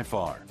agents by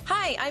far.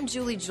 Hi, I'm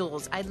Julie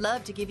Jules. I'd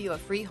love to give you a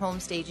free home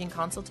staging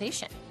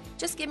consultation.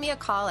 Just give me a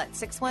call at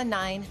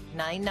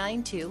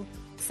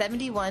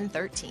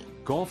 619-992-7113.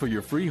 Call for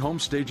your free home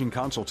staging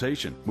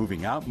consultation.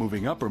 Moving out,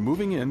 moving up, or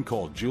moving in,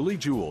 call Julie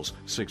Jules,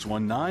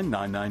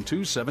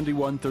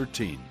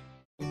 619-992-7113.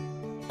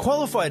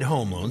 Qualified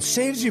Home Loans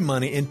saves you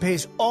money and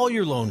pays all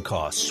your loan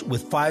costs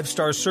with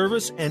 5-star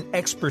service and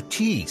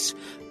expertise.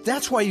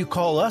 That's why you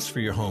call us for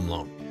your home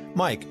loan.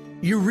 Mike,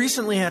 you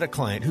recently had a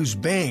client whose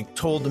bank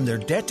told them their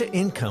debt to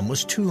income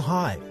was too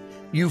high.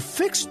 You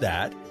fixed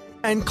that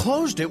and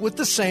closed it with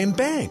the same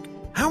bank.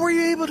 How were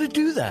you able to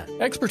do that?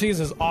 Expertise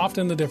is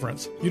often the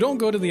difference. You don't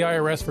go to the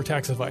IRS for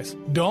tax advice.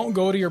 Don't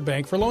go to your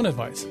bank for loan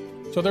advice.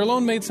 So their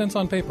loan made sense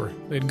on paper.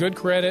 They had good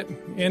credit,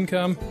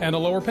 income, and a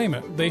lower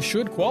payment. They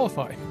should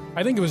qualify.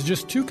 I think it was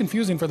just too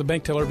confusing for the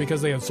bank teller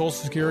because they had Social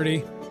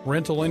Security,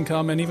 rental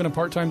income, and even a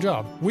part-time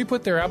job. We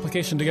put their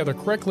application together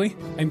correctly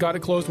and got it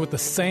closed with the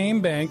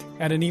same bank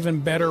at an even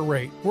better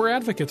rate. We're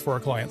advocates for our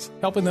clients,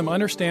 helping them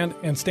understand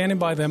and standing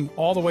by them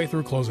all the way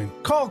through closing.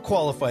 Call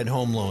Qualified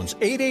Home Loans,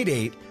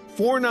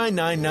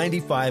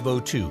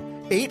 888-499-9502.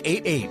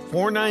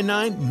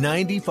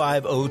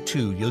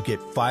 888-499-9502. You'll get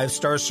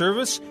 5-star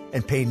service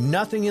and pay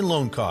nothing in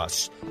loan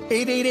costs.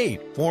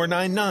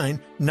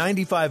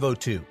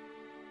 888-499-9502.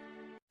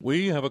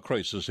 We have a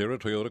crisis here at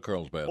Toyota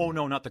Carlsbad. Oh,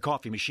 no, not the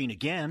coffee machine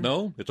again.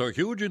 No, it's our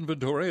huge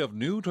inventory of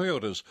new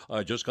Toyotas.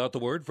 I just got the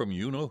word from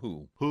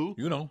you-know-who. Who?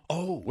 You know.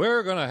 Oh.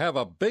 We're going to have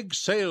a big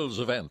sales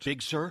event.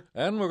 Big, sir?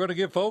 And we're going to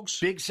give folks...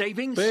 Big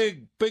savings?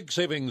 Big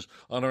savings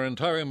on our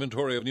entire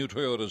inventory of new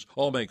Toyotas.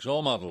 All makes,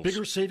 all models.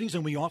 Bigger savings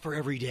than we offer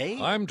every day?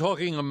 I'm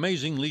talking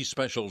amazing lease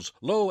specials,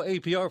 low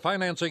APR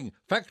financing,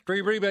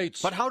 factory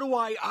rebates. But how do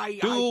I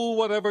Do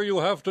whatever you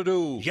have to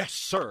do. Yes,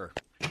 sir.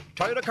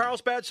 Toyota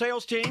Carlsbad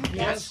sales team?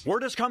 Yes.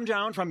 Word has come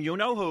down from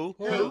you-know-who.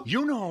 Who?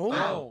 You know.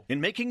 Oh. In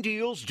making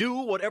deals, do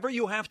whatever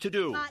you have to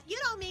do. You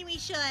don't mean we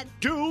should.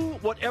 Do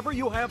whatever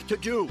you have to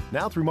do.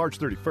 Now through March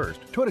 31st,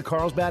 Toyota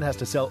Carlsbad has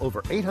to sell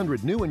over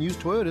 800 new and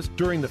used Toyotas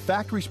during the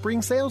Factory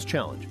Spring Sales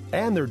Challenge.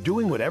 And they're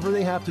doing whatever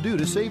they have to do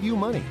to save you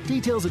money.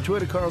 Details at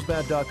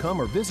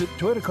ToyotaCarlsbad.com or visit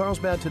Toyota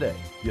Carlsbad today.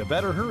 You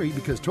better hurry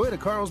because Toyota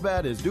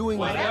Carlsbad is doing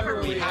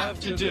whatever we have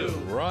to do.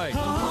 Right.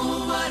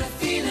 Oh, what a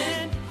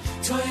feeling.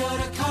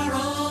 Toyota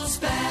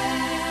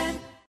Carlsbad.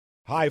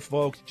 Hi,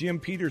 folks. Jim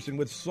Peterson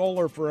with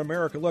Solar for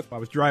America. Look, I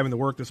was driving to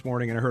work this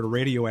morning and I heard a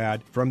radio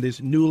ad from this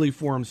newly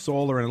formed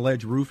solar and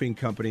ledge roofing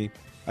company.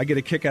 I get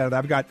a kick out of it.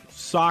 I've got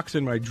socks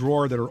in my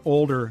drawer that are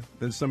older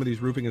than some of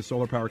these roofing and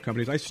solar power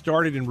companies. I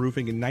started in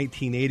roofing in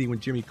 1980 when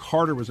Jimmy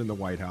Carter was in the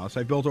White House.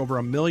 I built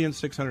over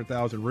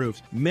 1,600,000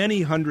 roofs,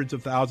 many hundreds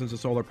of thousands of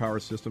solar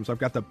power systems. I've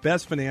got the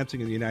best financing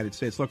in the United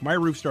States. Look, my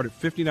roof started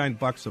at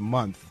 $59 a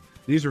month.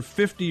 These are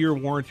 50-year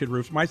warranted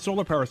roofs. My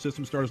solar power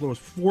system starts as low as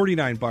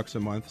 $49 a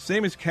month.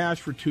 Same as cash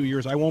for 2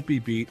 years. I won't be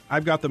beat.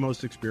 I've got the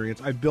most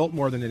experience. I've built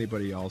more than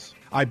anybody else.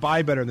 I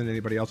buy better than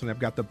anybody else, and I've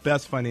got the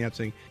best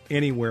financing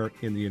anywhere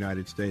in the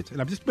United States.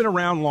 And I've just been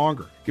around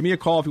longer. Give me a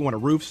call if you want a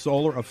roof,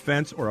 solar, a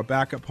fence, or a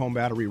backup home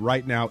battery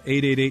right now.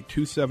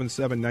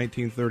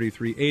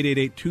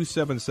 888-277-1933.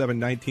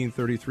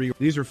 888-277-1933.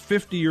 These are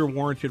 50-year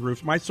warranted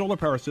roofs. My solar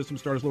power system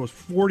starts as low as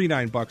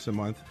 $49 a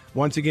month.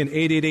 Once again,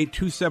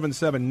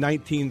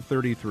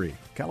 888-277-1933.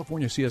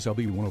 California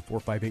CSLB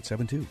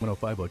 1045872,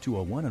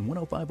 1050201, and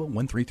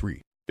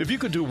 1050133. If you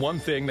could do one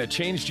thing that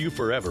changed you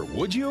forever,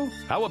 would you?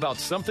 How about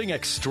something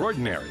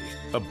extraordinary?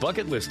 A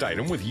bucket list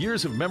item with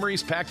years of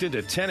memories packed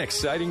into 10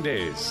 exciting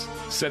days.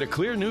 Set a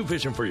clear new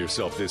vision for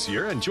yourself this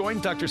year and join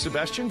Dr.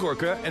 Sebastian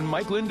Gorka and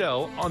Mike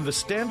Lindell on the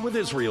Stand With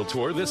Israel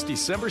tour this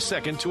December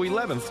 2nd to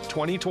 11th,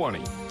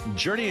 2020.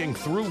 Journeying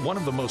through one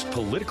of the most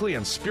politically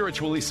and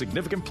spiritually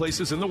significant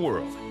places in the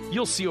world.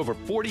 You'll see over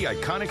 40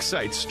 iconic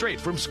sites straight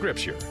from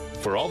Scripture.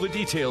 For all the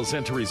details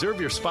and to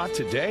reserve your spot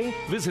today,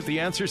 visit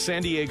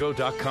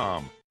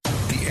theanswersandiego.com.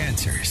 The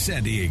Answer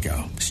San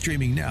Diego,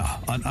 streaming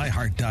now on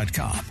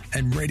iHeart.com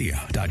and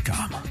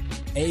radio.com.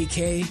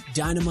 AK,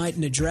 Dynamite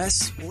and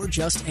Address, or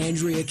just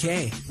Andrea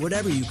K.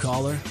 Whatever you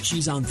call her,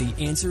 she's on The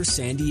Answer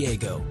San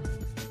Diego.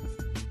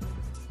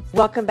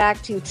 Welcome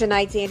back to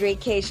tonight's Andrea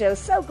K. Show.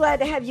 So glad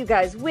to have you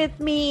guys with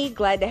me.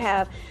 Glad to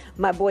have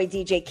my boy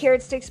DJ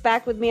Carrot Sticks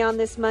back with me on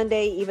this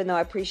Monday, even though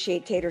I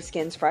appreciate Tater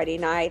Skins Friday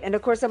night. And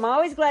of course, I'm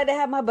always glad to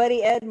have my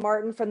buddy Ed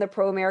Martin from the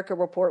Pro America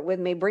Report with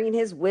me, bringing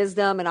his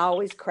wisdom and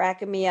always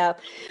cracking me up.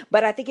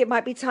 But I think it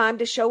might be time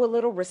to show a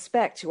little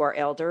respect to our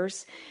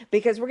elders,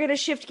 because we're going to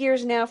shift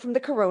gears now from the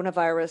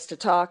coronavirus to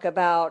talk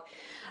about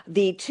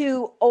the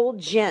two old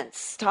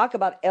gents, talk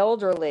about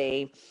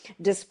elderly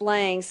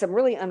displaying some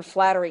really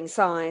unflattering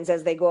signs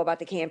as they go about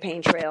the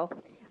campaign trail.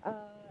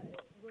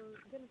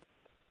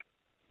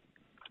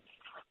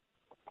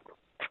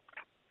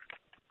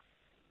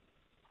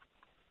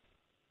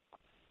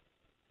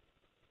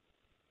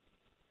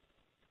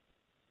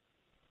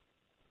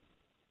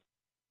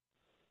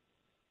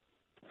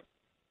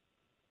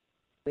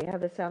 We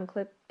have the sound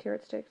clip,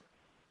 Carrot Sticks.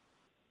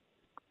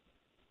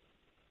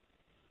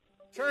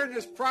 Turn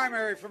this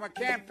primary from a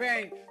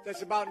campaign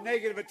that's about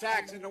negative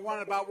attacks into one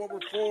about what we're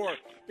for,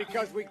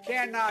 because we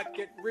cannot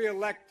get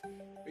reelected.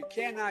 We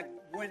cannot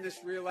win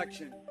this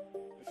reelection.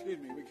 Excuse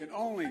me, we can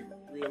only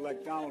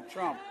reelect Donald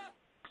Trump.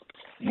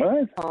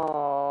 What?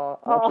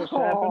 What just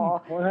happened?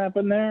 What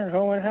happened there?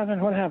 Oh, what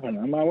happened? What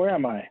happened? Where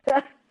am I?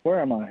 Where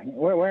am I?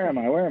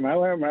 Where am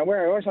I?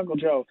 Where's Uncle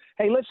Joe?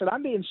 Hey, listen,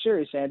 I'm being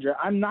serious, Andrea.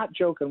 I'm not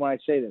joking when I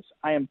say this.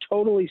 I am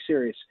totally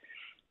serious.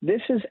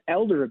 This is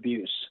elder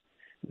abuse.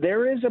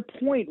 There is a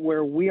point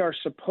where we are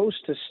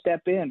supposed to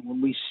step in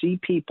when we see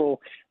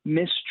people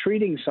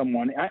mistreating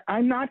someone.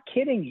 I'm not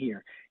kidding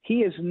here.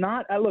 He is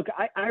not. Look,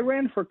 I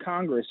ran for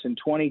Congress in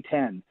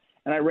 2010,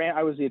 and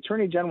I was the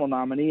Attorney General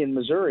nominee in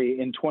Missouri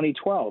in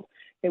 2012.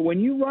 And when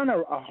you run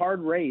a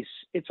hard race,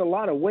 it's a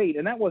lot of weight,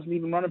 and that wasn't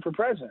even running for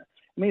president.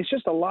 I mean, it's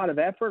just a lot of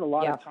effort, a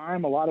lot of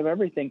time, a lot of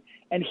everything.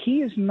 And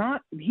he's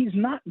not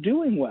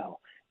doing well.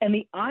 And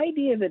the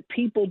idea that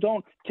people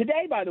don't –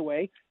 today, by the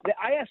way,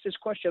 I asked this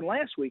question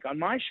last week on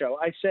my show.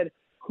 I said,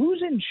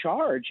 who's in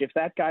charge if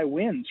that guy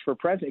wins for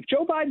president? If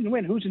Joe Biden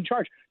wins, who's in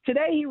charge?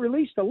 Today he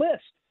released a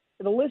list.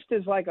 The list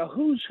is like a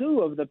who's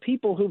who of the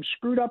people who've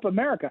screwed up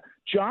America.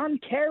 John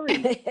Kerry,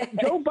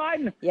 Joe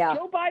Biden.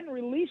 Joe Biden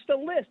released a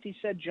list. He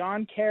said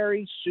John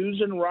Kerry,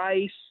 Susan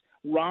Rice,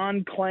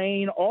 Ron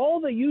Klain,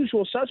 all the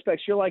usual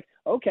suspects. You're like,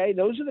 okay,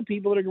 those are the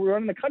people that are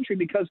running the country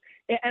because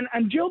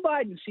and Jill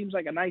Biden seems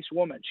like a nice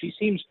woman. She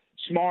seems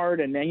smart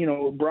and, you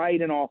know,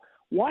 bright and all.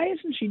 Why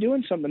isn't she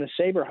doing something to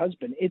save her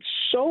husband? It's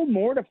so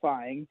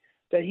mortifying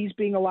that he's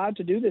being allowed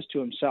to do this to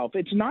himself.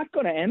 It's not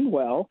going to end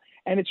well.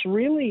 And it's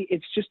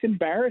just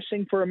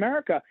embarrassing for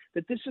America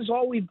that this is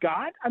all we've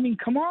got. I mean,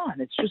 come on.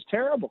 It's just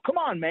terrible. Come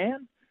on,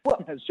 man.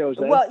 As Joe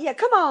said. Well, yeah,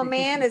 come on,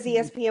 man, as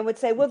ESPN would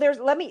say. Well,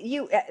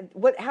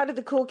 how did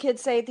the cool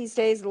kids say it these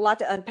days? A lot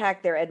to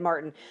unpack there, Ed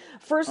Martin.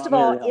 First of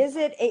all, is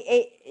it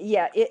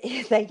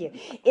thank you.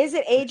 Is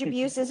it age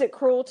abuse? Is it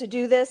cruel to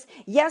do this?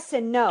 Yes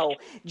and no.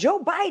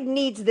 Joe Biden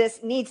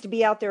needs to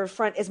be out there in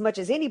front as much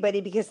as anybody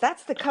because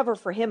that's the cover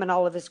for him and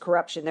all of his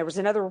corruption. There was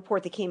another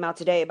report that came out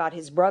today about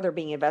his brother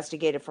being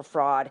investigated for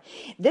fraud.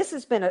 This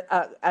has been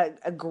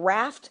a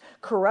graft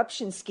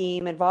corruption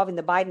scheme involving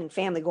the Biden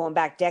family going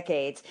back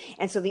decades.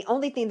 And so the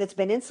only thing that's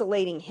been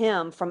insulating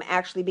him from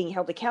actually being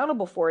held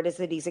accountable for it is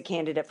that he's a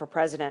candidate for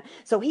president.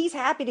 So he's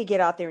happy to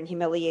get out there and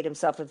humiliate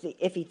himself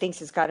if he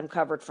thinks it's got him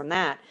covered from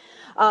that.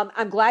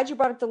 I'm glad you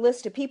brought up the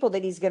list of people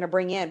that he's going to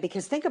bring in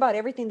because think about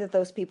everything that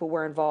those people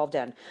were involved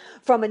in.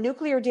 From a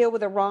nuclear deal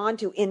with Iran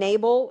to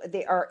enable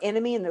our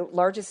enemy and the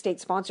largest state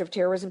sponsor of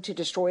terrorism to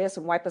destroy us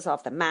and wipe us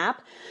off the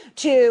map,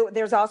 to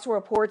there's also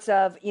reports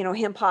of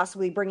him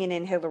possibly bringing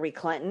in Hillary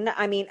Clinton.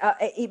 I mean,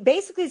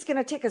 basically it's going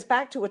to take us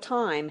back to a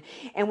time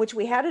in which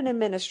we had an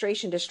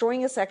administration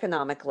destroying us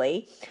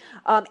economically,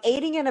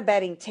 aiding and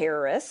abetting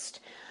terrorists,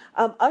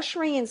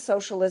 ushering in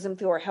socialism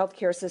through our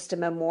healthcare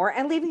system and more,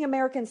 and leaving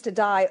Americans to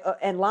die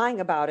and lying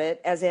about it,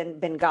 as in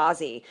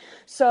Benghazi.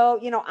 So,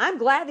 I'm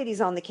glad that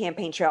he's on the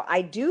campaign trail.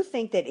 I do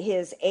think that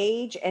his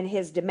age and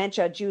his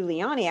dementia,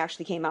 Giuliani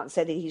actually came out and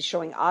said that he's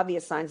showing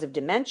obvious signs of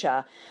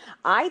dementia.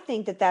 I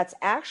think that that's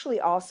actually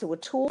also a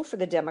tool for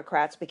the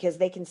Democrats because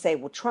they can say,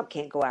 well, Trump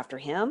can't go after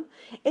him.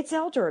 It's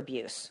elder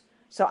abuse.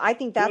 So I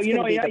think that's going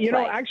to be the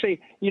play.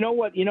 Actually,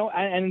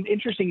 and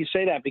interesting you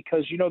say that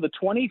because, the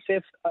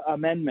 25th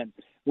Amendment,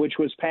 which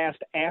was passed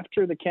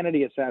after the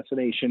Kennedy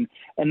assassination,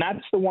 and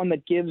that's the one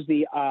that gives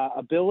the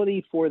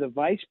ability for the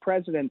vice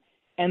president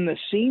and the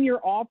senior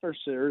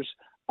officers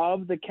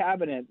of the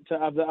cabinet,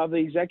 of the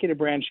executive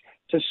branch,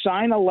 to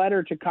sign a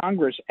letter to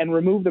Congress and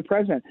remove the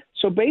president.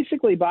 So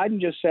basically,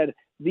 Biden just said,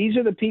 these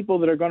are the people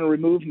that are going to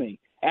remove me.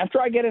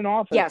 After I get in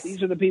office,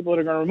 These are the people that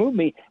are going to remove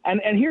me.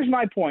 And here's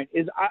my point: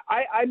 is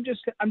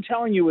I'm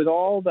telling you with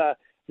all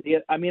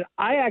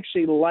I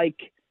actually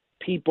like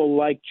people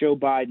like Joe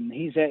Biden.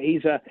 He's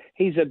a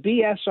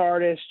BS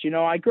artist.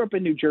 I grew up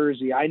in New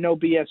Jersey. I know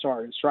BS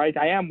artists, right?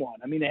 I am one.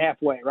 I mean,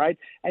 halfway, right?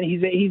 And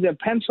he's a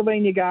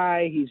Pennsylvania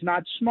guy. He's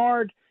not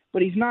smart,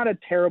 but he's not a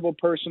terrible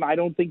person. I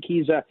don't think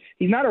he's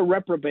not a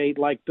reprobate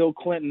like Bill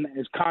Clinton,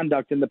 his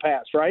conduct in the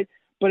past, right?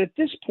 But at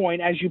this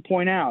point, as you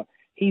point out,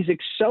 he's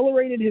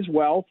accelerated his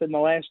wealth in the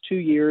last 2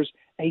 years,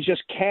 and he's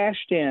just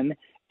cashed in,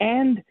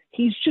 and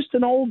he's just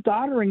an old,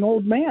 doddering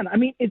old man. I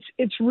mean,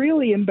 it's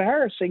really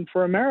embarrassing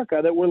for America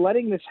that we're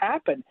letting this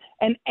happen.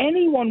 And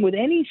anyone with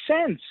any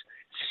sense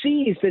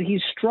sees that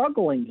he's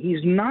struggling.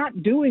 He's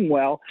not doing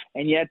well,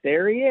 and yet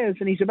there he is,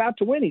 and he's about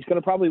to win. He's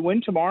going to probably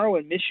win tomorrow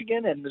in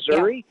Michigan and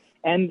Missouri,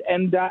 and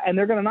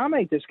they're going to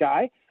nominate this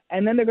guy.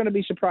 And then they're going to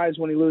be surprised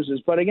when he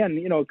loses. But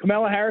again,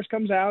 Kamala Harris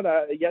comes out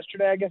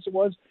yesterday, I guess it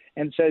was,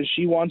 and says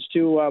she wants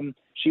to.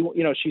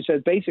 She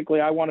says basically,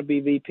 I want to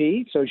be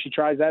VP. So she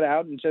tries that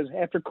out and says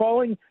after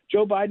calling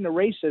Joe Biden a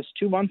racist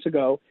 2 months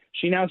ago,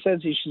 She now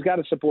says she's got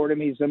to support him.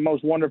 He's the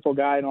most wonderful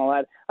guy and all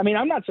that. I mean,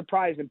 I'm not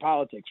surprised in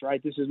politics,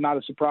 right? This is not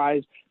a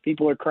surprise.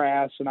 People are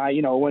crass. And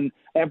when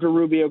after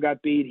Rubio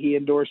got beat, he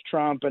endorsed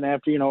Trump. And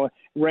after,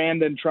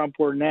 Rand and Trump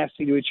were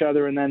nasty to each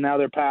other, and then now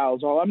they're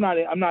pals. I'm not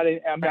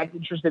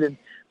interested in,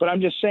 but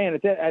I'm just saying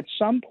at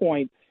some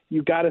point,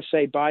 you got to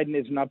say Biden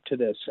isn't up to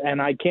this.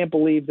 And I can't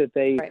believe that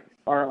they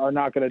are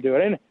not going to do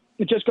it. And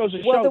it just goes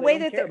to show they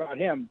don't care about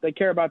him. They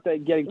care about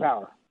getting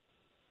power.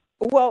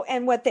 Well,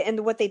 and what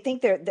they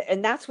think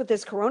and that's what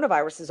this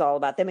coronavirus is all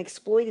about. Them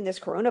exploiting this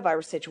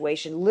coronavirus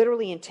situation,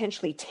 literally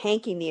intentionally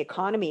tanking the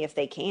economy if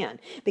they can,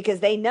 because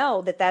they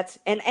know that's.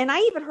 And I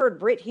even heard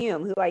Britt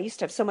Hume, who I used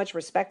to have so much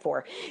respect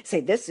for,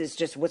 say this is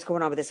just what's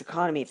going on with this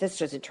economy. If this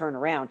doesn't turn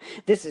around,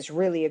 this is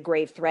really a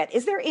grave threat.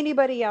 Is there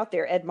anybody out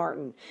there, Ed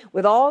Martin,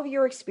 with all of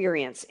your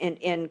experience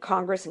in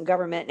Congress and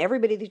government and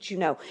everybody that you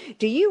know,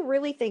 do you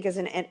really think as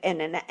an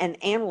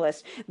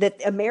analyst that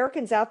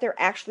Americans out there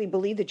actually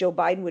believe that Joe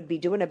Biden would be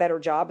doing a better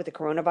job with the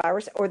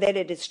coronavirus, or that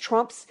it is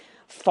Trump's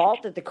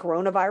fault that the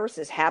coronavirus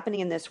is happening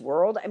in this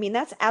world? I mean,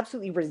 that's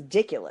absolutely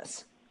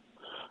ridiculous.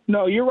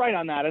 No, you're right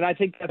on that, and I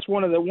think that's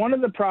one of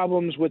the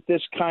problems with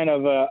this kind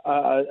of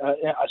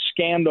a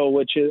scandal,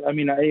 which is,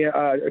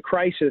 a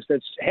crisis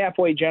that's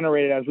halfway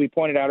generated, as we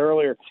pointed out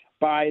earlier,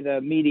 by the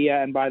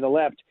media and by the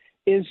left,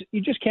 is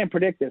you just can't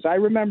predict this. I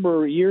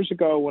remember years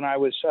ago when I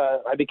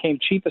became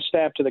chief of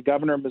staff to the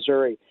governor of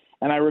Missouri.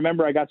 And I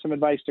remember I got some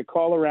advice to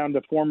call around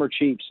to former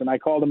chiefs, and I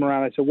called them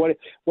around. I said, "What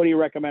do you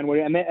recommend?"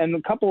 And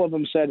a couple of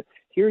them said,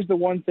 "Here's the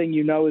one thing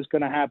you know is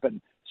going to happen: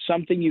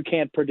 something you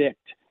can't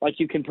predict. Like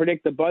you can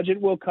predict the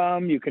budget will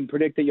come. You can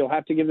predict that you'll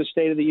have to give the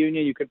State of the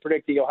Union. You can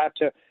predict that you'll have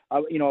to,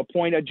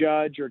 appoint a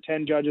judge or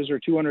 10 judges or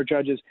 200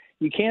 judges.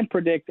 You can't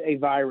predict a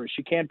virus.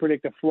 You can't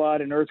predict a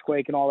flood, an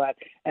earthquake, and all that."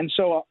 And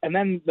so, and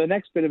then the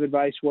next bit of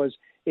advice was,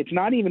 it's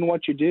not even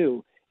what you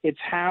do. It's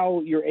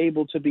how you're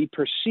able to be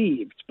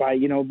perceived by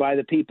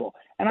the people.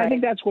 And I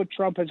think that's what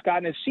Trump has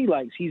gotten his sea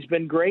legs. He's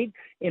been great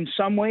in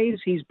some ways.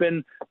 He's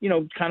been,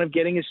 kind of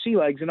getting his sea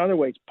legs in other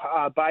ways.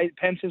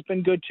 Pence has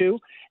been good too.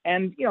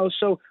 And,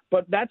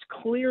 but that's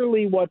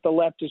clearly what the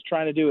left is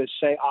trying to do, is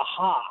say,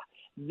 aha,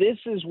 this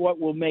is what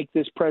will make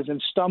this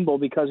president stumble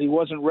because he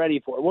wasn't ready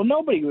for it. Well,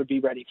 nobody would be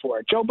ready for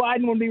it. Joe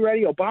Biden wouldn't be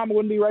ready. Obama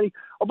wouldn't be ready.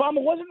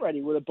 Obama wasn't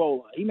ready with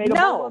Ebola. He made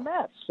Ebola a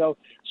mess. So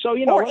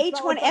or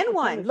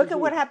H1N1. Look at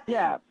what happened.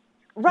 Yeah.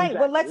 Right.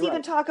 Well, let's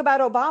even talk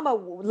about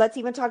Obama. Let's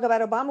even talk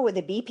about Obama with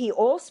the BP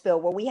oil spill,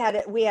 where we had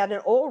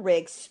an oil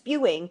rig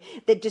spewing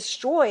that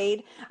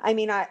destroyed. I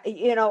mean, I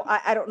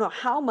don't know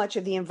how much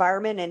of the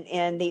environment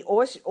and the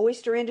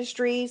oyster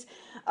industries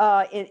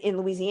in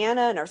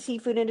Louisiana and our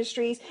seafood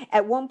industries.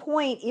 At one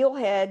point,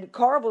 Eelhead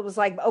Carville was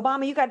like,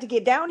 "Obama, you got to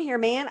get down here,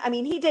 man." I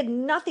mean, he did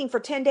nothing for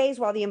 10 days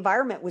while the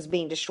environment was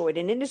being destroyed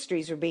and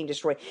industries were being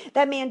destroyed.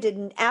 That man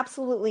did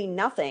absolutely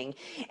nothing.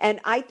 And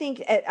I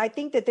think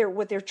that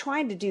what they're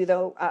trying to do,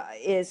 though,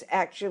 is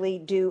actually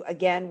do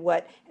again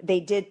what they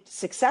did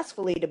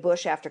successfully to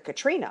Bush after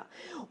Katrina,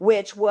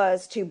 which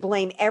was to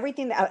blame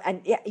everything.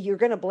 And you're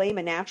going to blame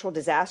a natural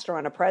disaster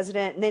on a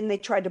president, and then they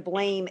tried to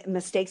blame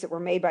mistakes that were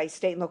made by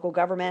state and local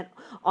government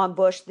on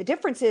Bush. The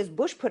difference is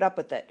Bush put up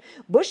with it.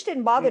 Bush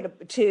didn't bother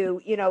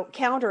to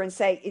counter and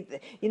say,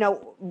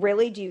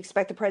 really, do you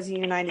expect the president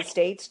of the United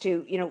States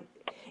to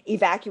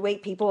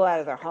evacuate people out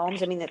of their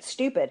homes? I mean, that's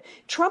stupid.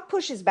 Trump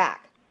pushes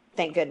back.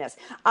 Thank goodness.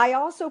 I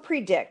also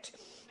predict,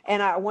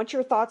 and I want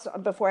your thoughts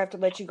before I have to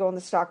let you go on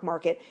the stock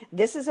market.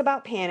 This is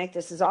about panic.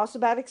 This is also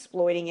about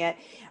exploiting it.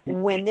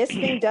 When this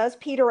thing does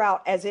peter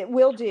out, as it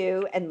will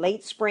do in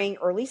late spring,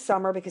 early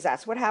summer, because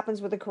that's what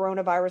happens with the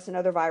coronavirus and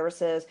other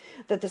viruses,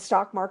 that the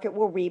stock market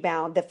will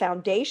rebound. The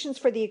foundations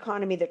for the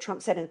economy that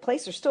Trump set in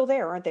place are still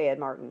there, aren't they, Ed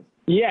Martin?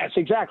 Yes,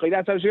 exactly.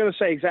 That's what I was going to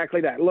say,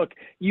 exactly that. Look,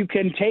 you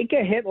can take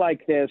a hit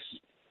like this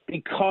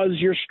because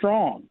you're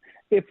strong.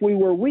 If we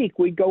were weak,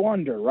 we'd go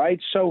under, right?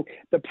 So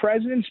the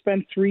president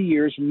spent 3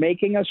 years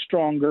making us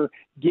stronger,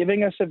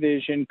 giving us a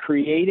vision,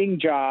 creating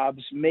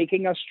jobs,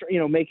 making us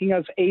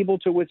able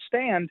to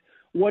withstand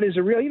what is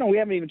a real, we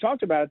haven't even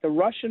talked about it. The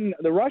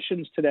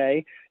Russians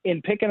today,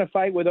 in picking a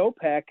fight with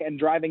OPEC and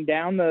driving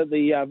down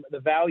the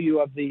value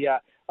of the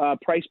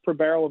price per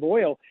barrel of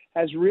oil,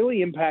 has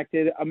really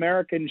impacted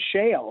American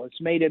shale. It's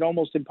made it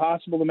almost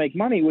impossible to make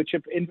money, which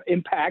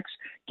impacts,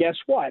 guess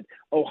what,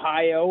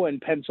 Ohio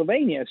and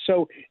Pennsylvania.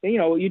 So,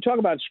 you talk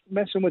about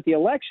messing with the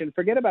election,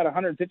 forget about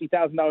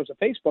 $150,000 of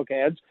Facebook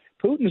ads.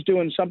 Putin's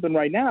doing something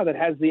right now that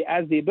has the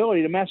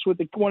ability to mess with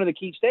one of the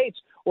key states,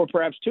 or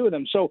perhaps two of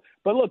them. So,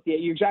 but look,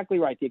 you're exactly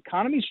right. The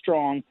economy's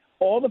strong.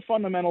 All the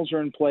fundamentals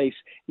are in place.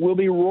 We'll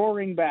be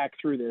roaring back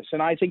through this.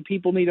 And I think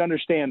people need to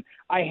understand,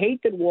 I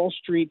hate that Wall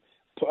Street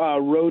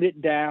wrote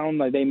it down.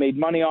 They made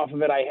money off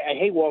of it. I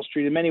hate Wall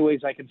Street. In many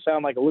ways, I can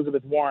sound like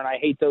Elizabeth Warren. I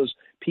hate those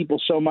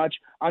people so much.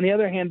 On the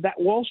other hand, that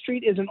Wall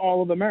Street isn't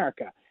all of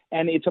America,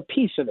 and it's a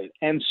piece of it.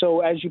 And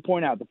so, as you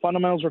point out, the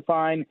fundamentals are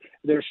fine.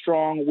 They're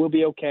strong. We'll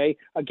be okay.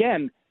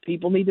 Again,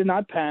 people need to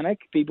not panic.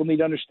 People need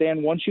to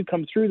understand once you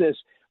come through this,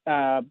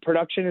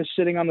 production is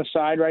sitting on the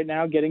side right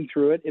now, getting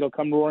through it. It'll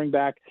come roaring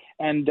back.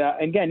 And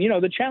again,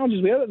 the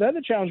challenges, the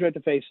other challenge we have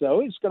to face,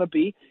 though, is going to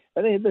be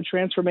the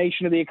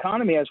transformation of the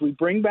economy as we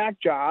bring back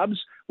jobs,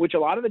 which a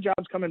lot of the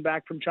jobs coming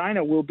back from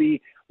China will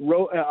be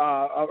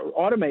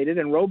automated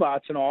and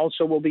robots and all.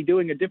 So we'll be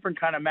doing a different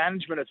kind of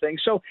management of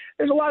things. So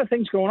there's a lot of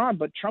things going on,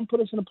 but Trump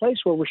put us in a place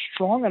where we're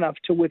strong enough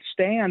to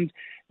withstand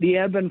the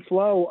ebb and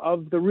flow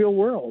of the real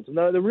world.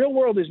 The real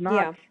world is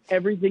not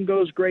everything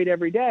goes great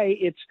every day.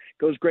 It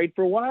goes great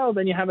for a while,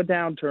 then you have a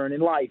downturn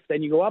in life.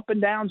 Then you go up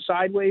and down,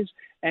 sideways,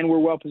 and we're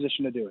well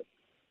positioned to do it.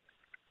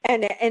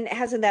 And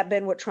hasn't that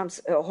been what Trump's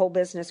whole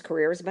business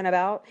career has been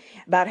about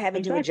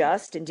having to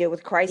adjust and deal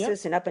with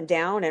crisis and up and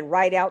down and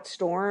ride out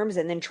storms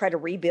and then try to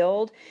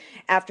rebuild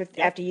after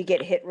you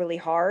get hit really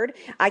hard?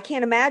 I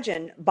can't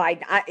imagine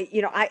Biden.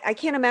 I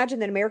can't imagine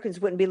that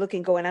Americans wouldn't be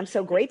going, I'm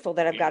so grateful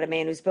that I've got a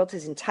man who's built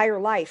his entire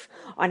life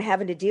on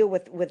having to deal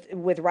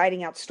with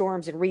riding out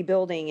storms and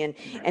rebuilding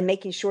and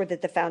making sure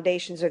that the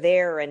foundations are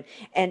there and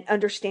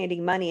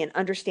understanding money and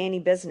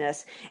understanding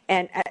business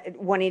and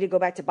wanting to go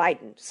back to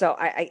Biden. So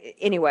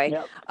anyway,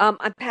 I'm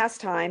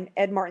past time.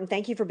 Ed Martin,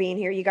 thank you for being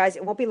here. You guys,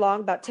 it won't be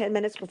long, about 10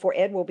 minutes before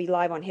Ed will be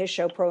live on his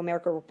show, Pro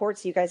America Report,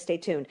 so you guys stay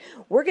tuned.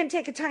 We're going to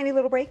take a tiny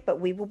little break, but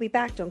we will be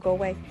back. Don't go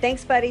away.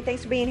 Thanks, buddy.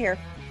 Thanks for being here.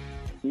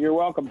 You're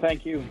welcome.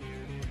 Thank you.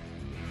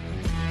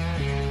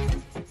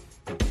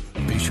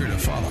 Be sure to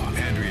follow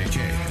Andrea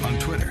Kaye on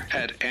Twitter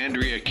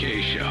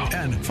 @AndreaKayeShow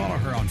and follow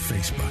her on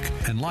Facebook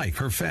and like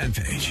her fan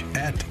page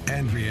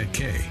 @Andrea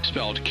Kaye,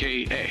 spelled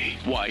Kaye.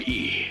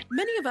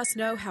 Many of us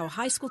know how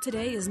high school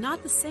today is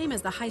not the same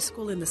as the high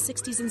school in the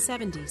 60s and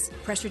 70s.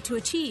 Pressure to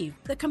achieve,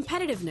 the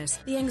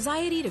competitiveness, the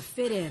anxiety to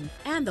fit in,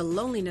 and the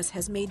loneliness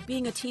has made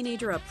being a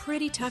teenager a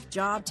pretty tough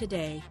job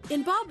today.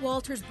 In Bob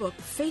Walter's book,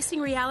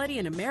 Facing Reality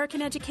in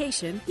American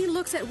Education, he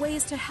looks at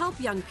ways to help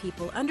young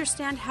people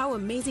understand how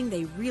amazing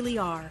they really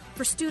are,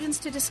 for students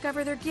to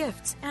discover their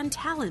gifts and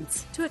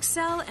talents, to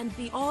excel and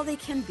be all they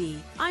can be.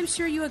 I'm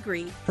sure you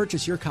agree.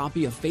 Purchase your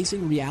copy of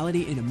Facing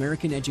Reality in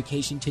American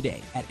Education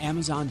today at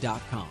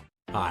Amazon.com.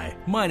 Hi,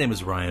 my name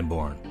is Ryan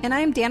Bourne. And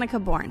I'm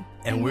Danica Bourne.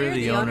 And we're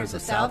the owners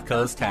of South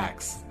Coast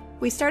Tax.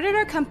 We started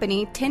our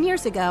company 10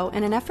 years ago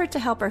in an effort to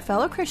help our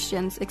fellow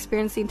Christians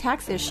experiencing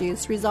tax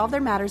issues resolve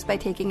their matters by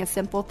taking a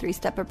simple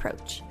 3-step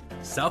approach.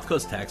 South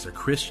Coast Tax are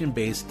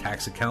Christian-based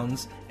tax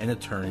accountants and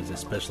attorneys that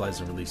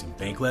specialize in releasing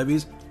bank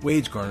levies,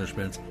 wage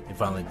garnishments, and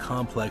filing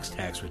complex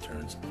tax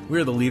returns. We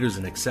are the leaders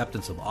in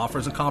acceptance of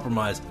offers and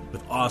compromise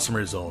with awesome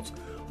results.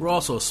 We're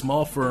also a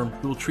small firm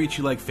who will treat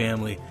you like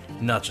family,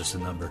 not just a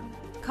number.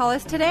 Call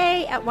us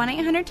today at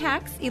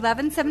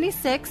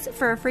 1-800-TAX-1176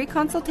 for a free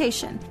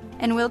consultation,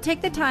 and we'll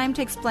take the time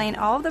to explain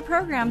all of the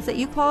programs that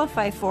you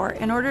qualify for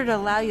in order to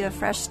allow you a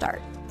fresh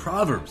start.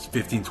 Proverbs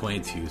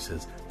 15:22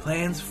 says,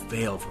 "Plans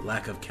fail for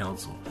lack of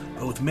counsel,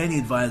 but with many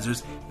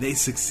advisors, they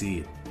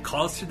succeed."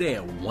 Call us today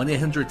at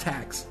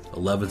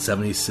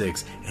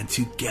 1-800-TAX-1176, and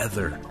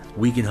together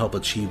we can help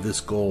achieve this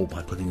goal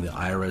by putting the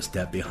IRS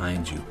debt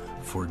behind you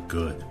for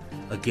good.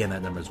 Again,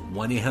 that number is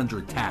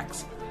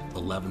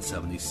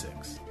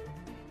 1-800-TAX-1176.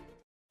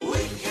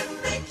 We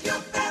can make your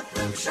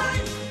bathroom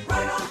shine.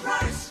 Right on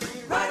price,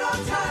 right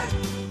on time.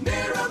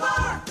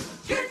 Miramar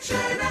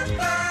Kitchen and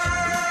Bath.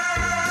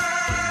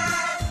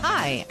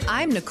 Hi,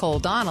 I'm Nicole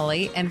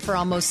Donnelly, and for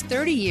almost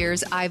 30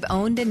 years, I've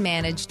owned and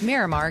managed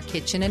Miramar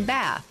Kitchen and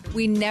Bath.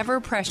 We never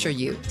pressure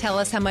you. Tell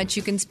us how much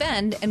you can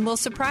spend, and we'll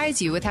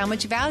surprise you with how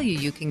much value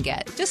you can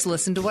get. Just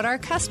listen to what our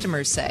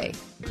customers say.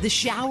 The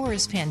shower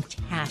is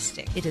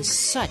fantastic. It is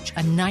such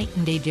a night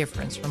and day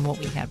difference from what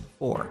we had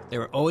before. They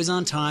were always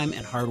on time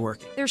and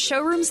hardworking. Their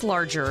showroom's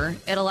larger.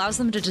 It allows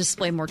them to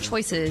display more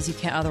choices you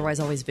can't otherwise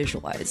always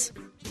visualize.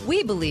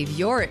 We believe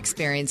your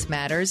experience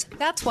matters.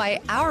 That's why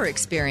our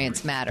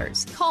experience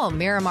matters. Call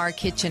Miramar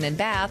Kitchen and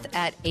Bath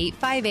at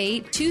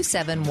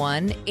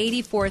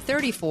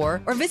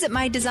 858-271-8434 or visit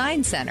my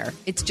design center.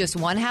 It's just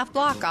 1/2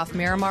 block off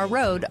Miramar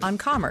Road on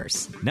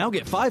Commerce. Now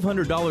get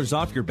 $500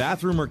 off your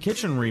bathroom or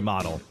kitchen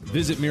remodel.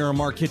 Visit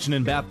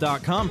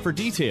MiramarKitchenandBath.com for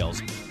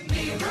details.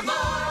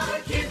 Miramar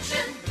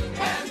Kitchen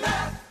and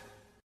Bath.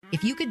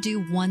 If you could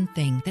do one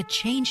thing that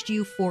changed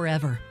you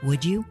forever,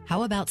 would you?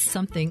 How about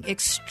something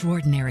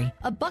extraordinary?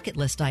 A bucket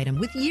list item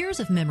with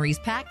years of memories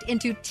packed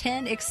into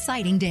 10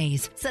 exciting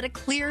days. Set a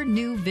clear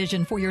new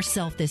vision for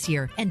yourself this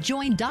year and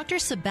join Dr.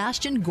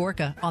 Sebastian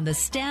Gorka on the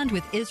Stand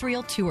with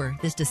Israel tour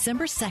this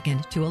December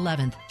 2nd to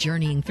 11th.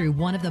 Journeying through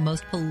one of the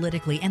most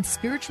politically and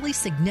spiritually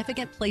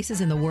significant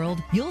places in the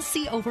world, you'll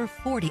see over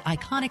 40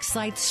 iconic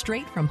sites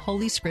straight from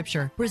Holy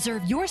Scripture.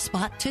 Reserve your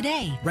spot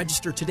today.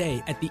 Register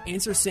today at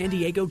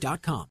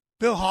theanswersandiego.com.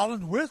 Bill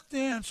Holland with the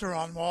answer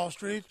on Wall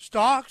Street.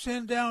 Stocks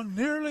in down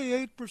nearly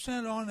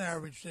 8% on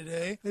average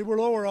today. They were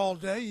lower all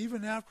day,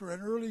 even after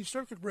an early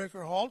circuit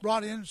breaker halt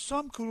brought in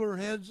some cooler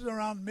heads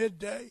around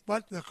midday.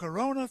 But the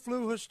corona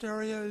flu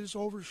hysteria is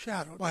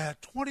overshadowed by a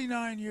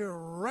 29-year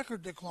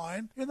record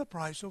decline in the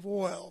price of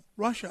oil.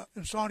 Russia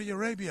and Saudi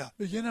Arabia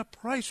begin a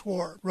price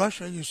war.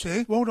 Russia, you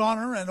see, won't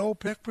honor an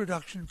OPEC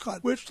production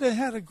cut, which they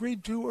had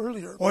agreed to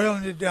earlier. Oil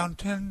ended down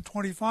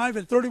 $10.25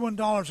 at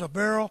 $31 a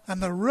barrel,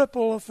 and the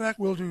ripple effect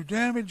will do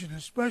damage, and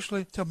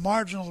especially to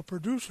marginal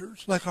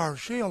producers like our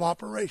shale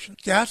operation.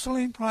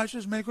 Gasoline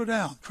prices may go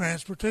down.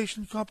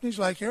 Transportation companies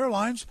like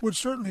airlines would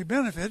certainly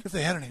benefit if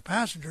they had any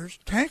passengers.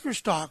 Tanker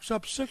stocks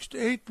up 6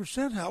 to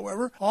 8%,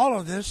 however. All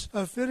of this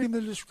fitting the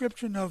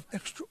description of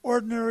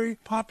extraordinary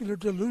popular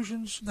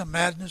delusions and the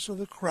madness of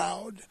the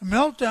crowd.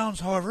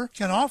 Meltdowns, however,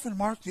 can often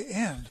mark the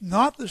end,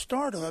 not the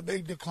start of a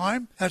big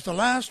decline, as the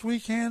last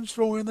weak hands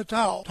throw in the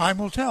towel. Time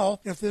will tell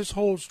if this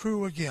holds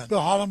true again.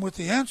 Bill Holland with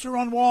the answer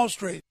on Wall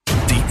Street.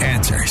 The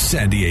Answer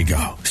San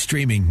Diego,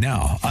 streaming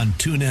now on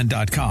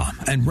TuneIn.com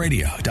and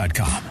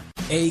Radio.com.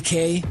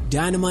 AK,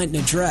 Dynamite in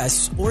a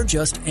Dress, or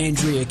just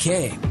Andrea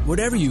K.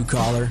 Whatever you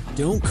call her,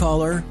 don't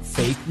call her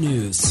fake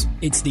news.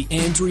 It's the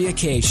Andrea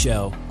K.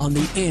 Show on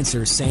The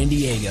Answer San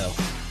Diego.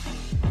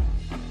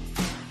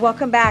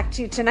 Welcome back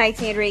to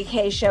tonight's Andrea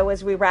K. Show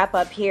as we wrap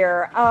up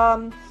here.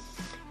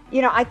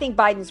 I think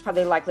Biden's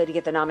probably likely to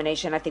get the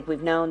nomination. I think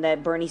we've known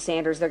that Bernie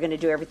Sanders, they're going to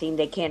do everything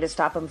they can to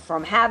stop him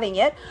from having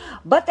it.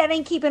 But that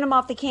ain't keeping him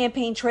off the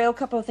campaign trail. A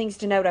couple of things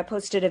to note. I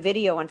posted a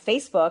video on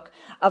Facebook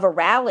of a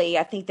rally,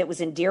 I think that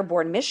was in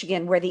Dearborn,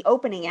 Michigan, where the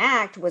opening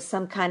act was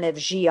some kind of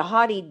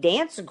jihadi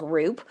dance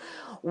group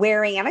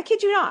wearing, and I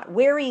kid you not,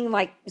 wearing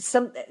like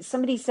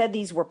somebody said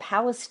these were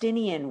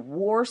Palestinian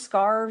war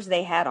scarves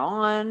they had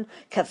on,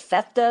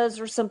 keffetas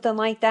or something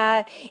like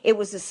that. It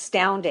was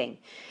astounding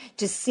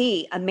to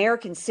see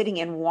Americans sitting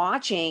and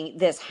watching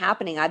this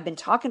happening. I've been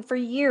talking for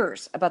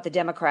years about the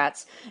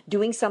Democrats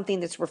doing something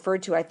that's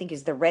referred to, I think,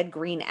 as the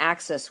red-green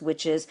axis,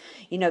 which is,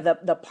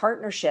 the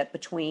partnership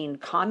between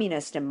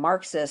communist and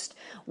Marxist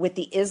with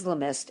the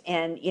Islamist.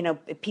 And,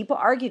 people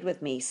argued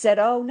with me, said,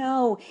 oh,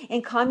 no,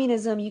 in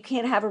communism, you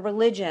can't have a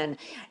religion.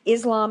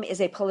 Islam is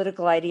a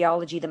political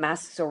ideology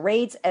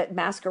that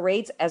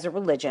masquerades as a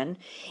religion.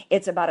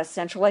 It's about a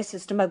centralized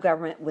system of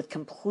government with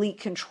complete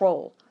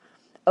control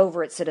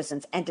over its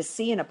citizens. And to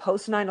see in a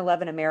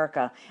post-9/11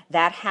 America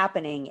that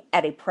happening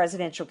at a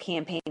presidential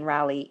campaign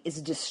rally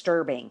is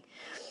disturbing.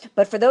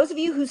 But for those of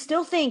you who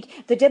still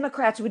think the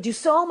Democrats would do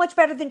so much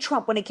better than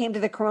Trump when it came to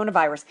the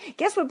coronavirus,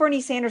 guess what Bernie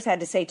Sanders had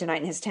to say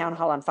tonight in his town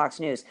hall on Fox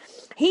News?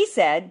 He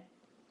said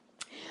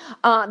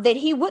that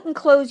he wouldn't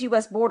close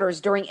U.S. borders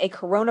during a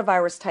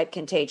coronavirus-type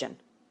contagion.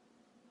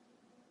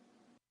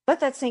 Let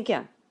that sink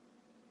in.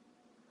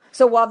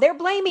 So while they're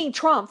blaming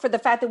Trump for the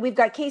fact that we've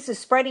got cases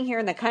spreading here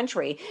in the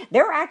country,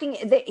 they're acting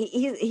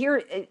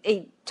here.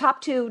 A top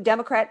 2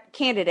 Democrat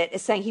candidate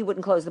is saying he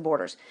wouldn't close the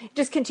borders,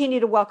 just continue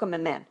to welcome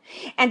them in,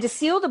 and to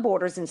seal the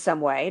borders in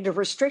some way, to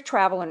restrict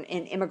travel and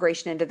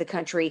immigration into the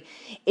country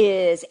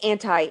is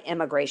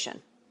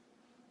anti-immigration.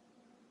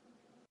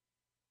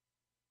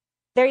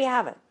 There you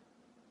have it.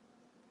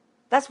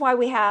 That's why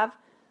we have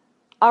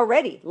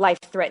already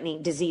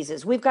life-threatening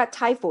diseases. We've got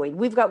typhoid,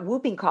 we've got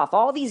whooping cough,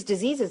 all these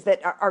diseases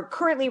that are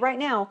currently right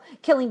now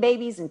killing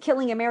babies and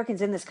killing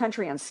Americans in this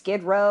country on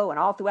Skid Row and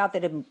all throughout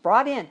that have been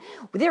brought in.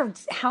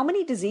 How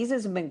many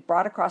diseases have been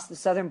brought across the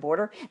southern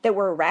border that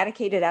were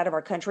eradicated out of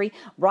our country,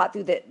 brought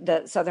through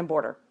the southern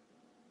border?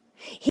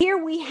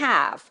 Here we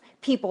have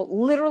people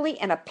literally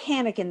in a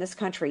panic in this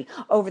country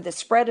over the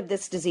spread of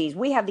this disease.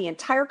 We have the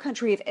entire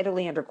country of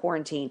Italy under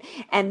quarantine.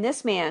 And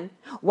this man,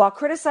 while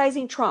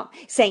criticizing Trump,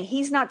 saying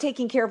he's not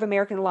taking care of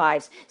American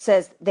lives,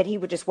 says that he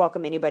would just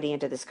welcome anybody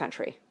into this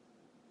country.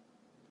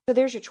 So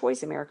there's your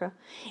choice, America.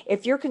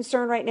 If you're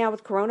concerned right now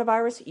with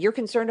coronavirus, you're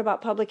concerned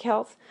about public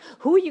health,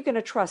 who are you going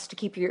to trust to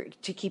keep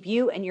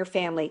you and your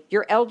family,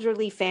 your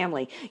elderly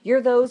family?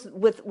 You're those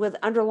with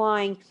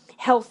underlying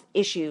health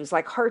issues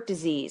like heart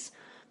disease,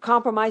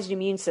 compromised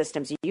immune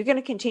systems. You're going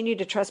to continue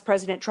to trust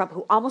President Trump,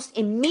 who almost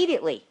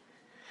immediately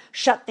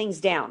shut things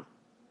down.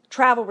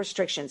 Travel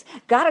restrictions,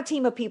 got a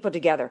team of people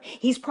together.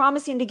 He's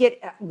promising to get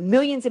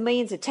millions and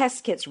millions of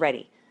test kits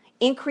ready,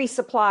 increase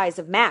supplies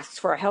of masks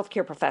for our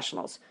healthcare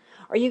professionals.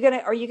 Are you going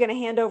to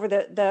hand over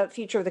the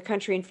future of the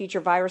country and future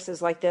viruses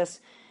like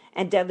this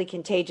and deadly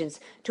contagions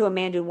to a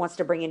man who wants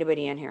to bring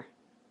anybody in here?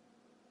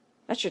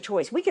 That's your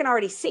choice. We can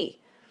already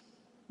see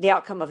the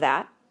outcome of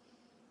that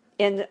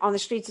on the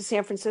streets of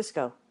San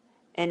Francisco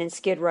and in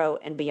Skid Row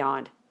and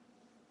beyond.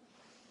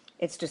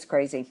 It's just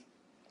crazy.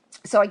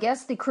 So I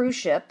guess the cruise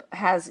ship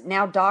has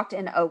now docked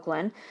in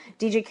Oakland.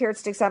 DJ Carrot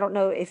Sticks, I don't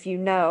know if you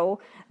know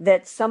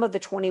that some of the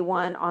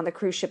 21 on the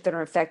cruise ship that are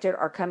infected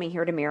are coming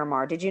here to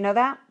Miramar. Did you know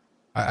that?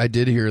 I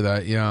did hear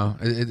that, yeah.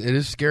 It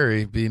is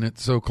scary being it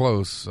so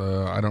close.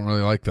 I don't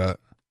really like that.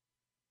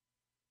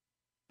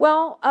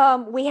 Well,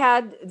 we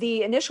had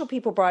the initial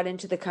people brought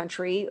into the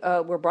country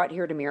were brought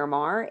here to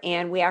Miramar,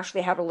 and we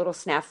actually had a little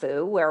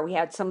snafu where we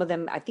had some of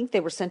them, I think they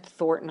were sent to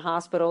Thornton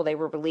Hospital. They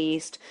were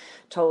released,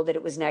 told that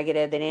it was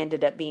negative. They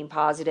ended up being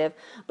positive.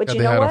 But Yeah, you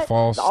they know had what? a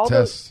false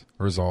test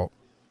result.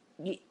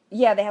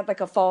 Yeah, they had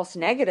like a false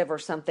negative or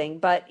something.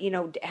 But, you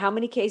know, how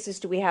many cases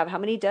do we have? How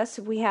many deaths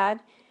have we had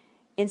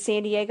in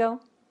San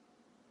Diego?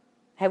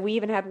 Have we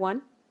even had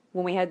one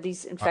when we had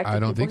these infected people I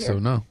don't think here? so,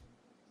 no.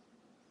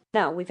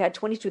 No, we've had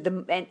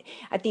 22. And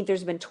I think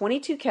there's been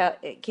 22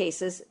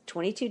 cases,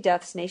 22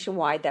 deaths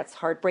nationwide. That's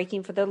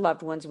heartbreaking for the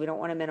loved ones. We don't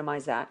want to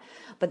minimize that.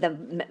 But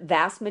the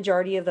vast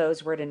majority of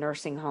those were at a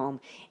nursing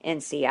home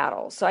in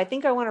Seattle. So I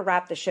think I want to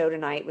wrap the show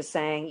tonight with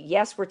saying,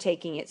 yes, we're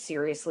taking it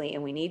seriously,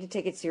 and we need to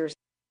take it seriously.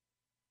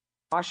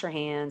 Wash your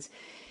hands.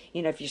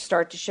 You know, if you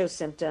start to show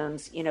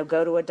symptoms, you know,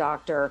 go to a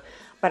doctor.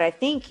 But I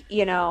think,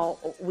 you know,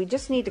 we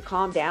just need to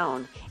calm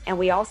down. And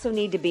we also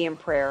need to be in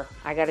prayer.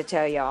 I got to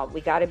tell y'all,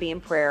 we got to be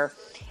in prayer.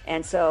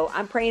 And so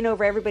I'm praying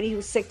over everybody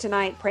who's sick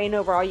tonight, praying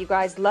over all you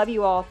guys. Love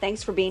you all.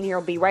 Thanks for being here.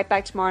 We'll be right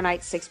back tomorrow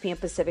night, 6 p.m.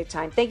 Pacific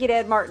time. Thank you to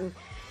Ed Martin.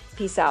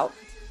 Peace out.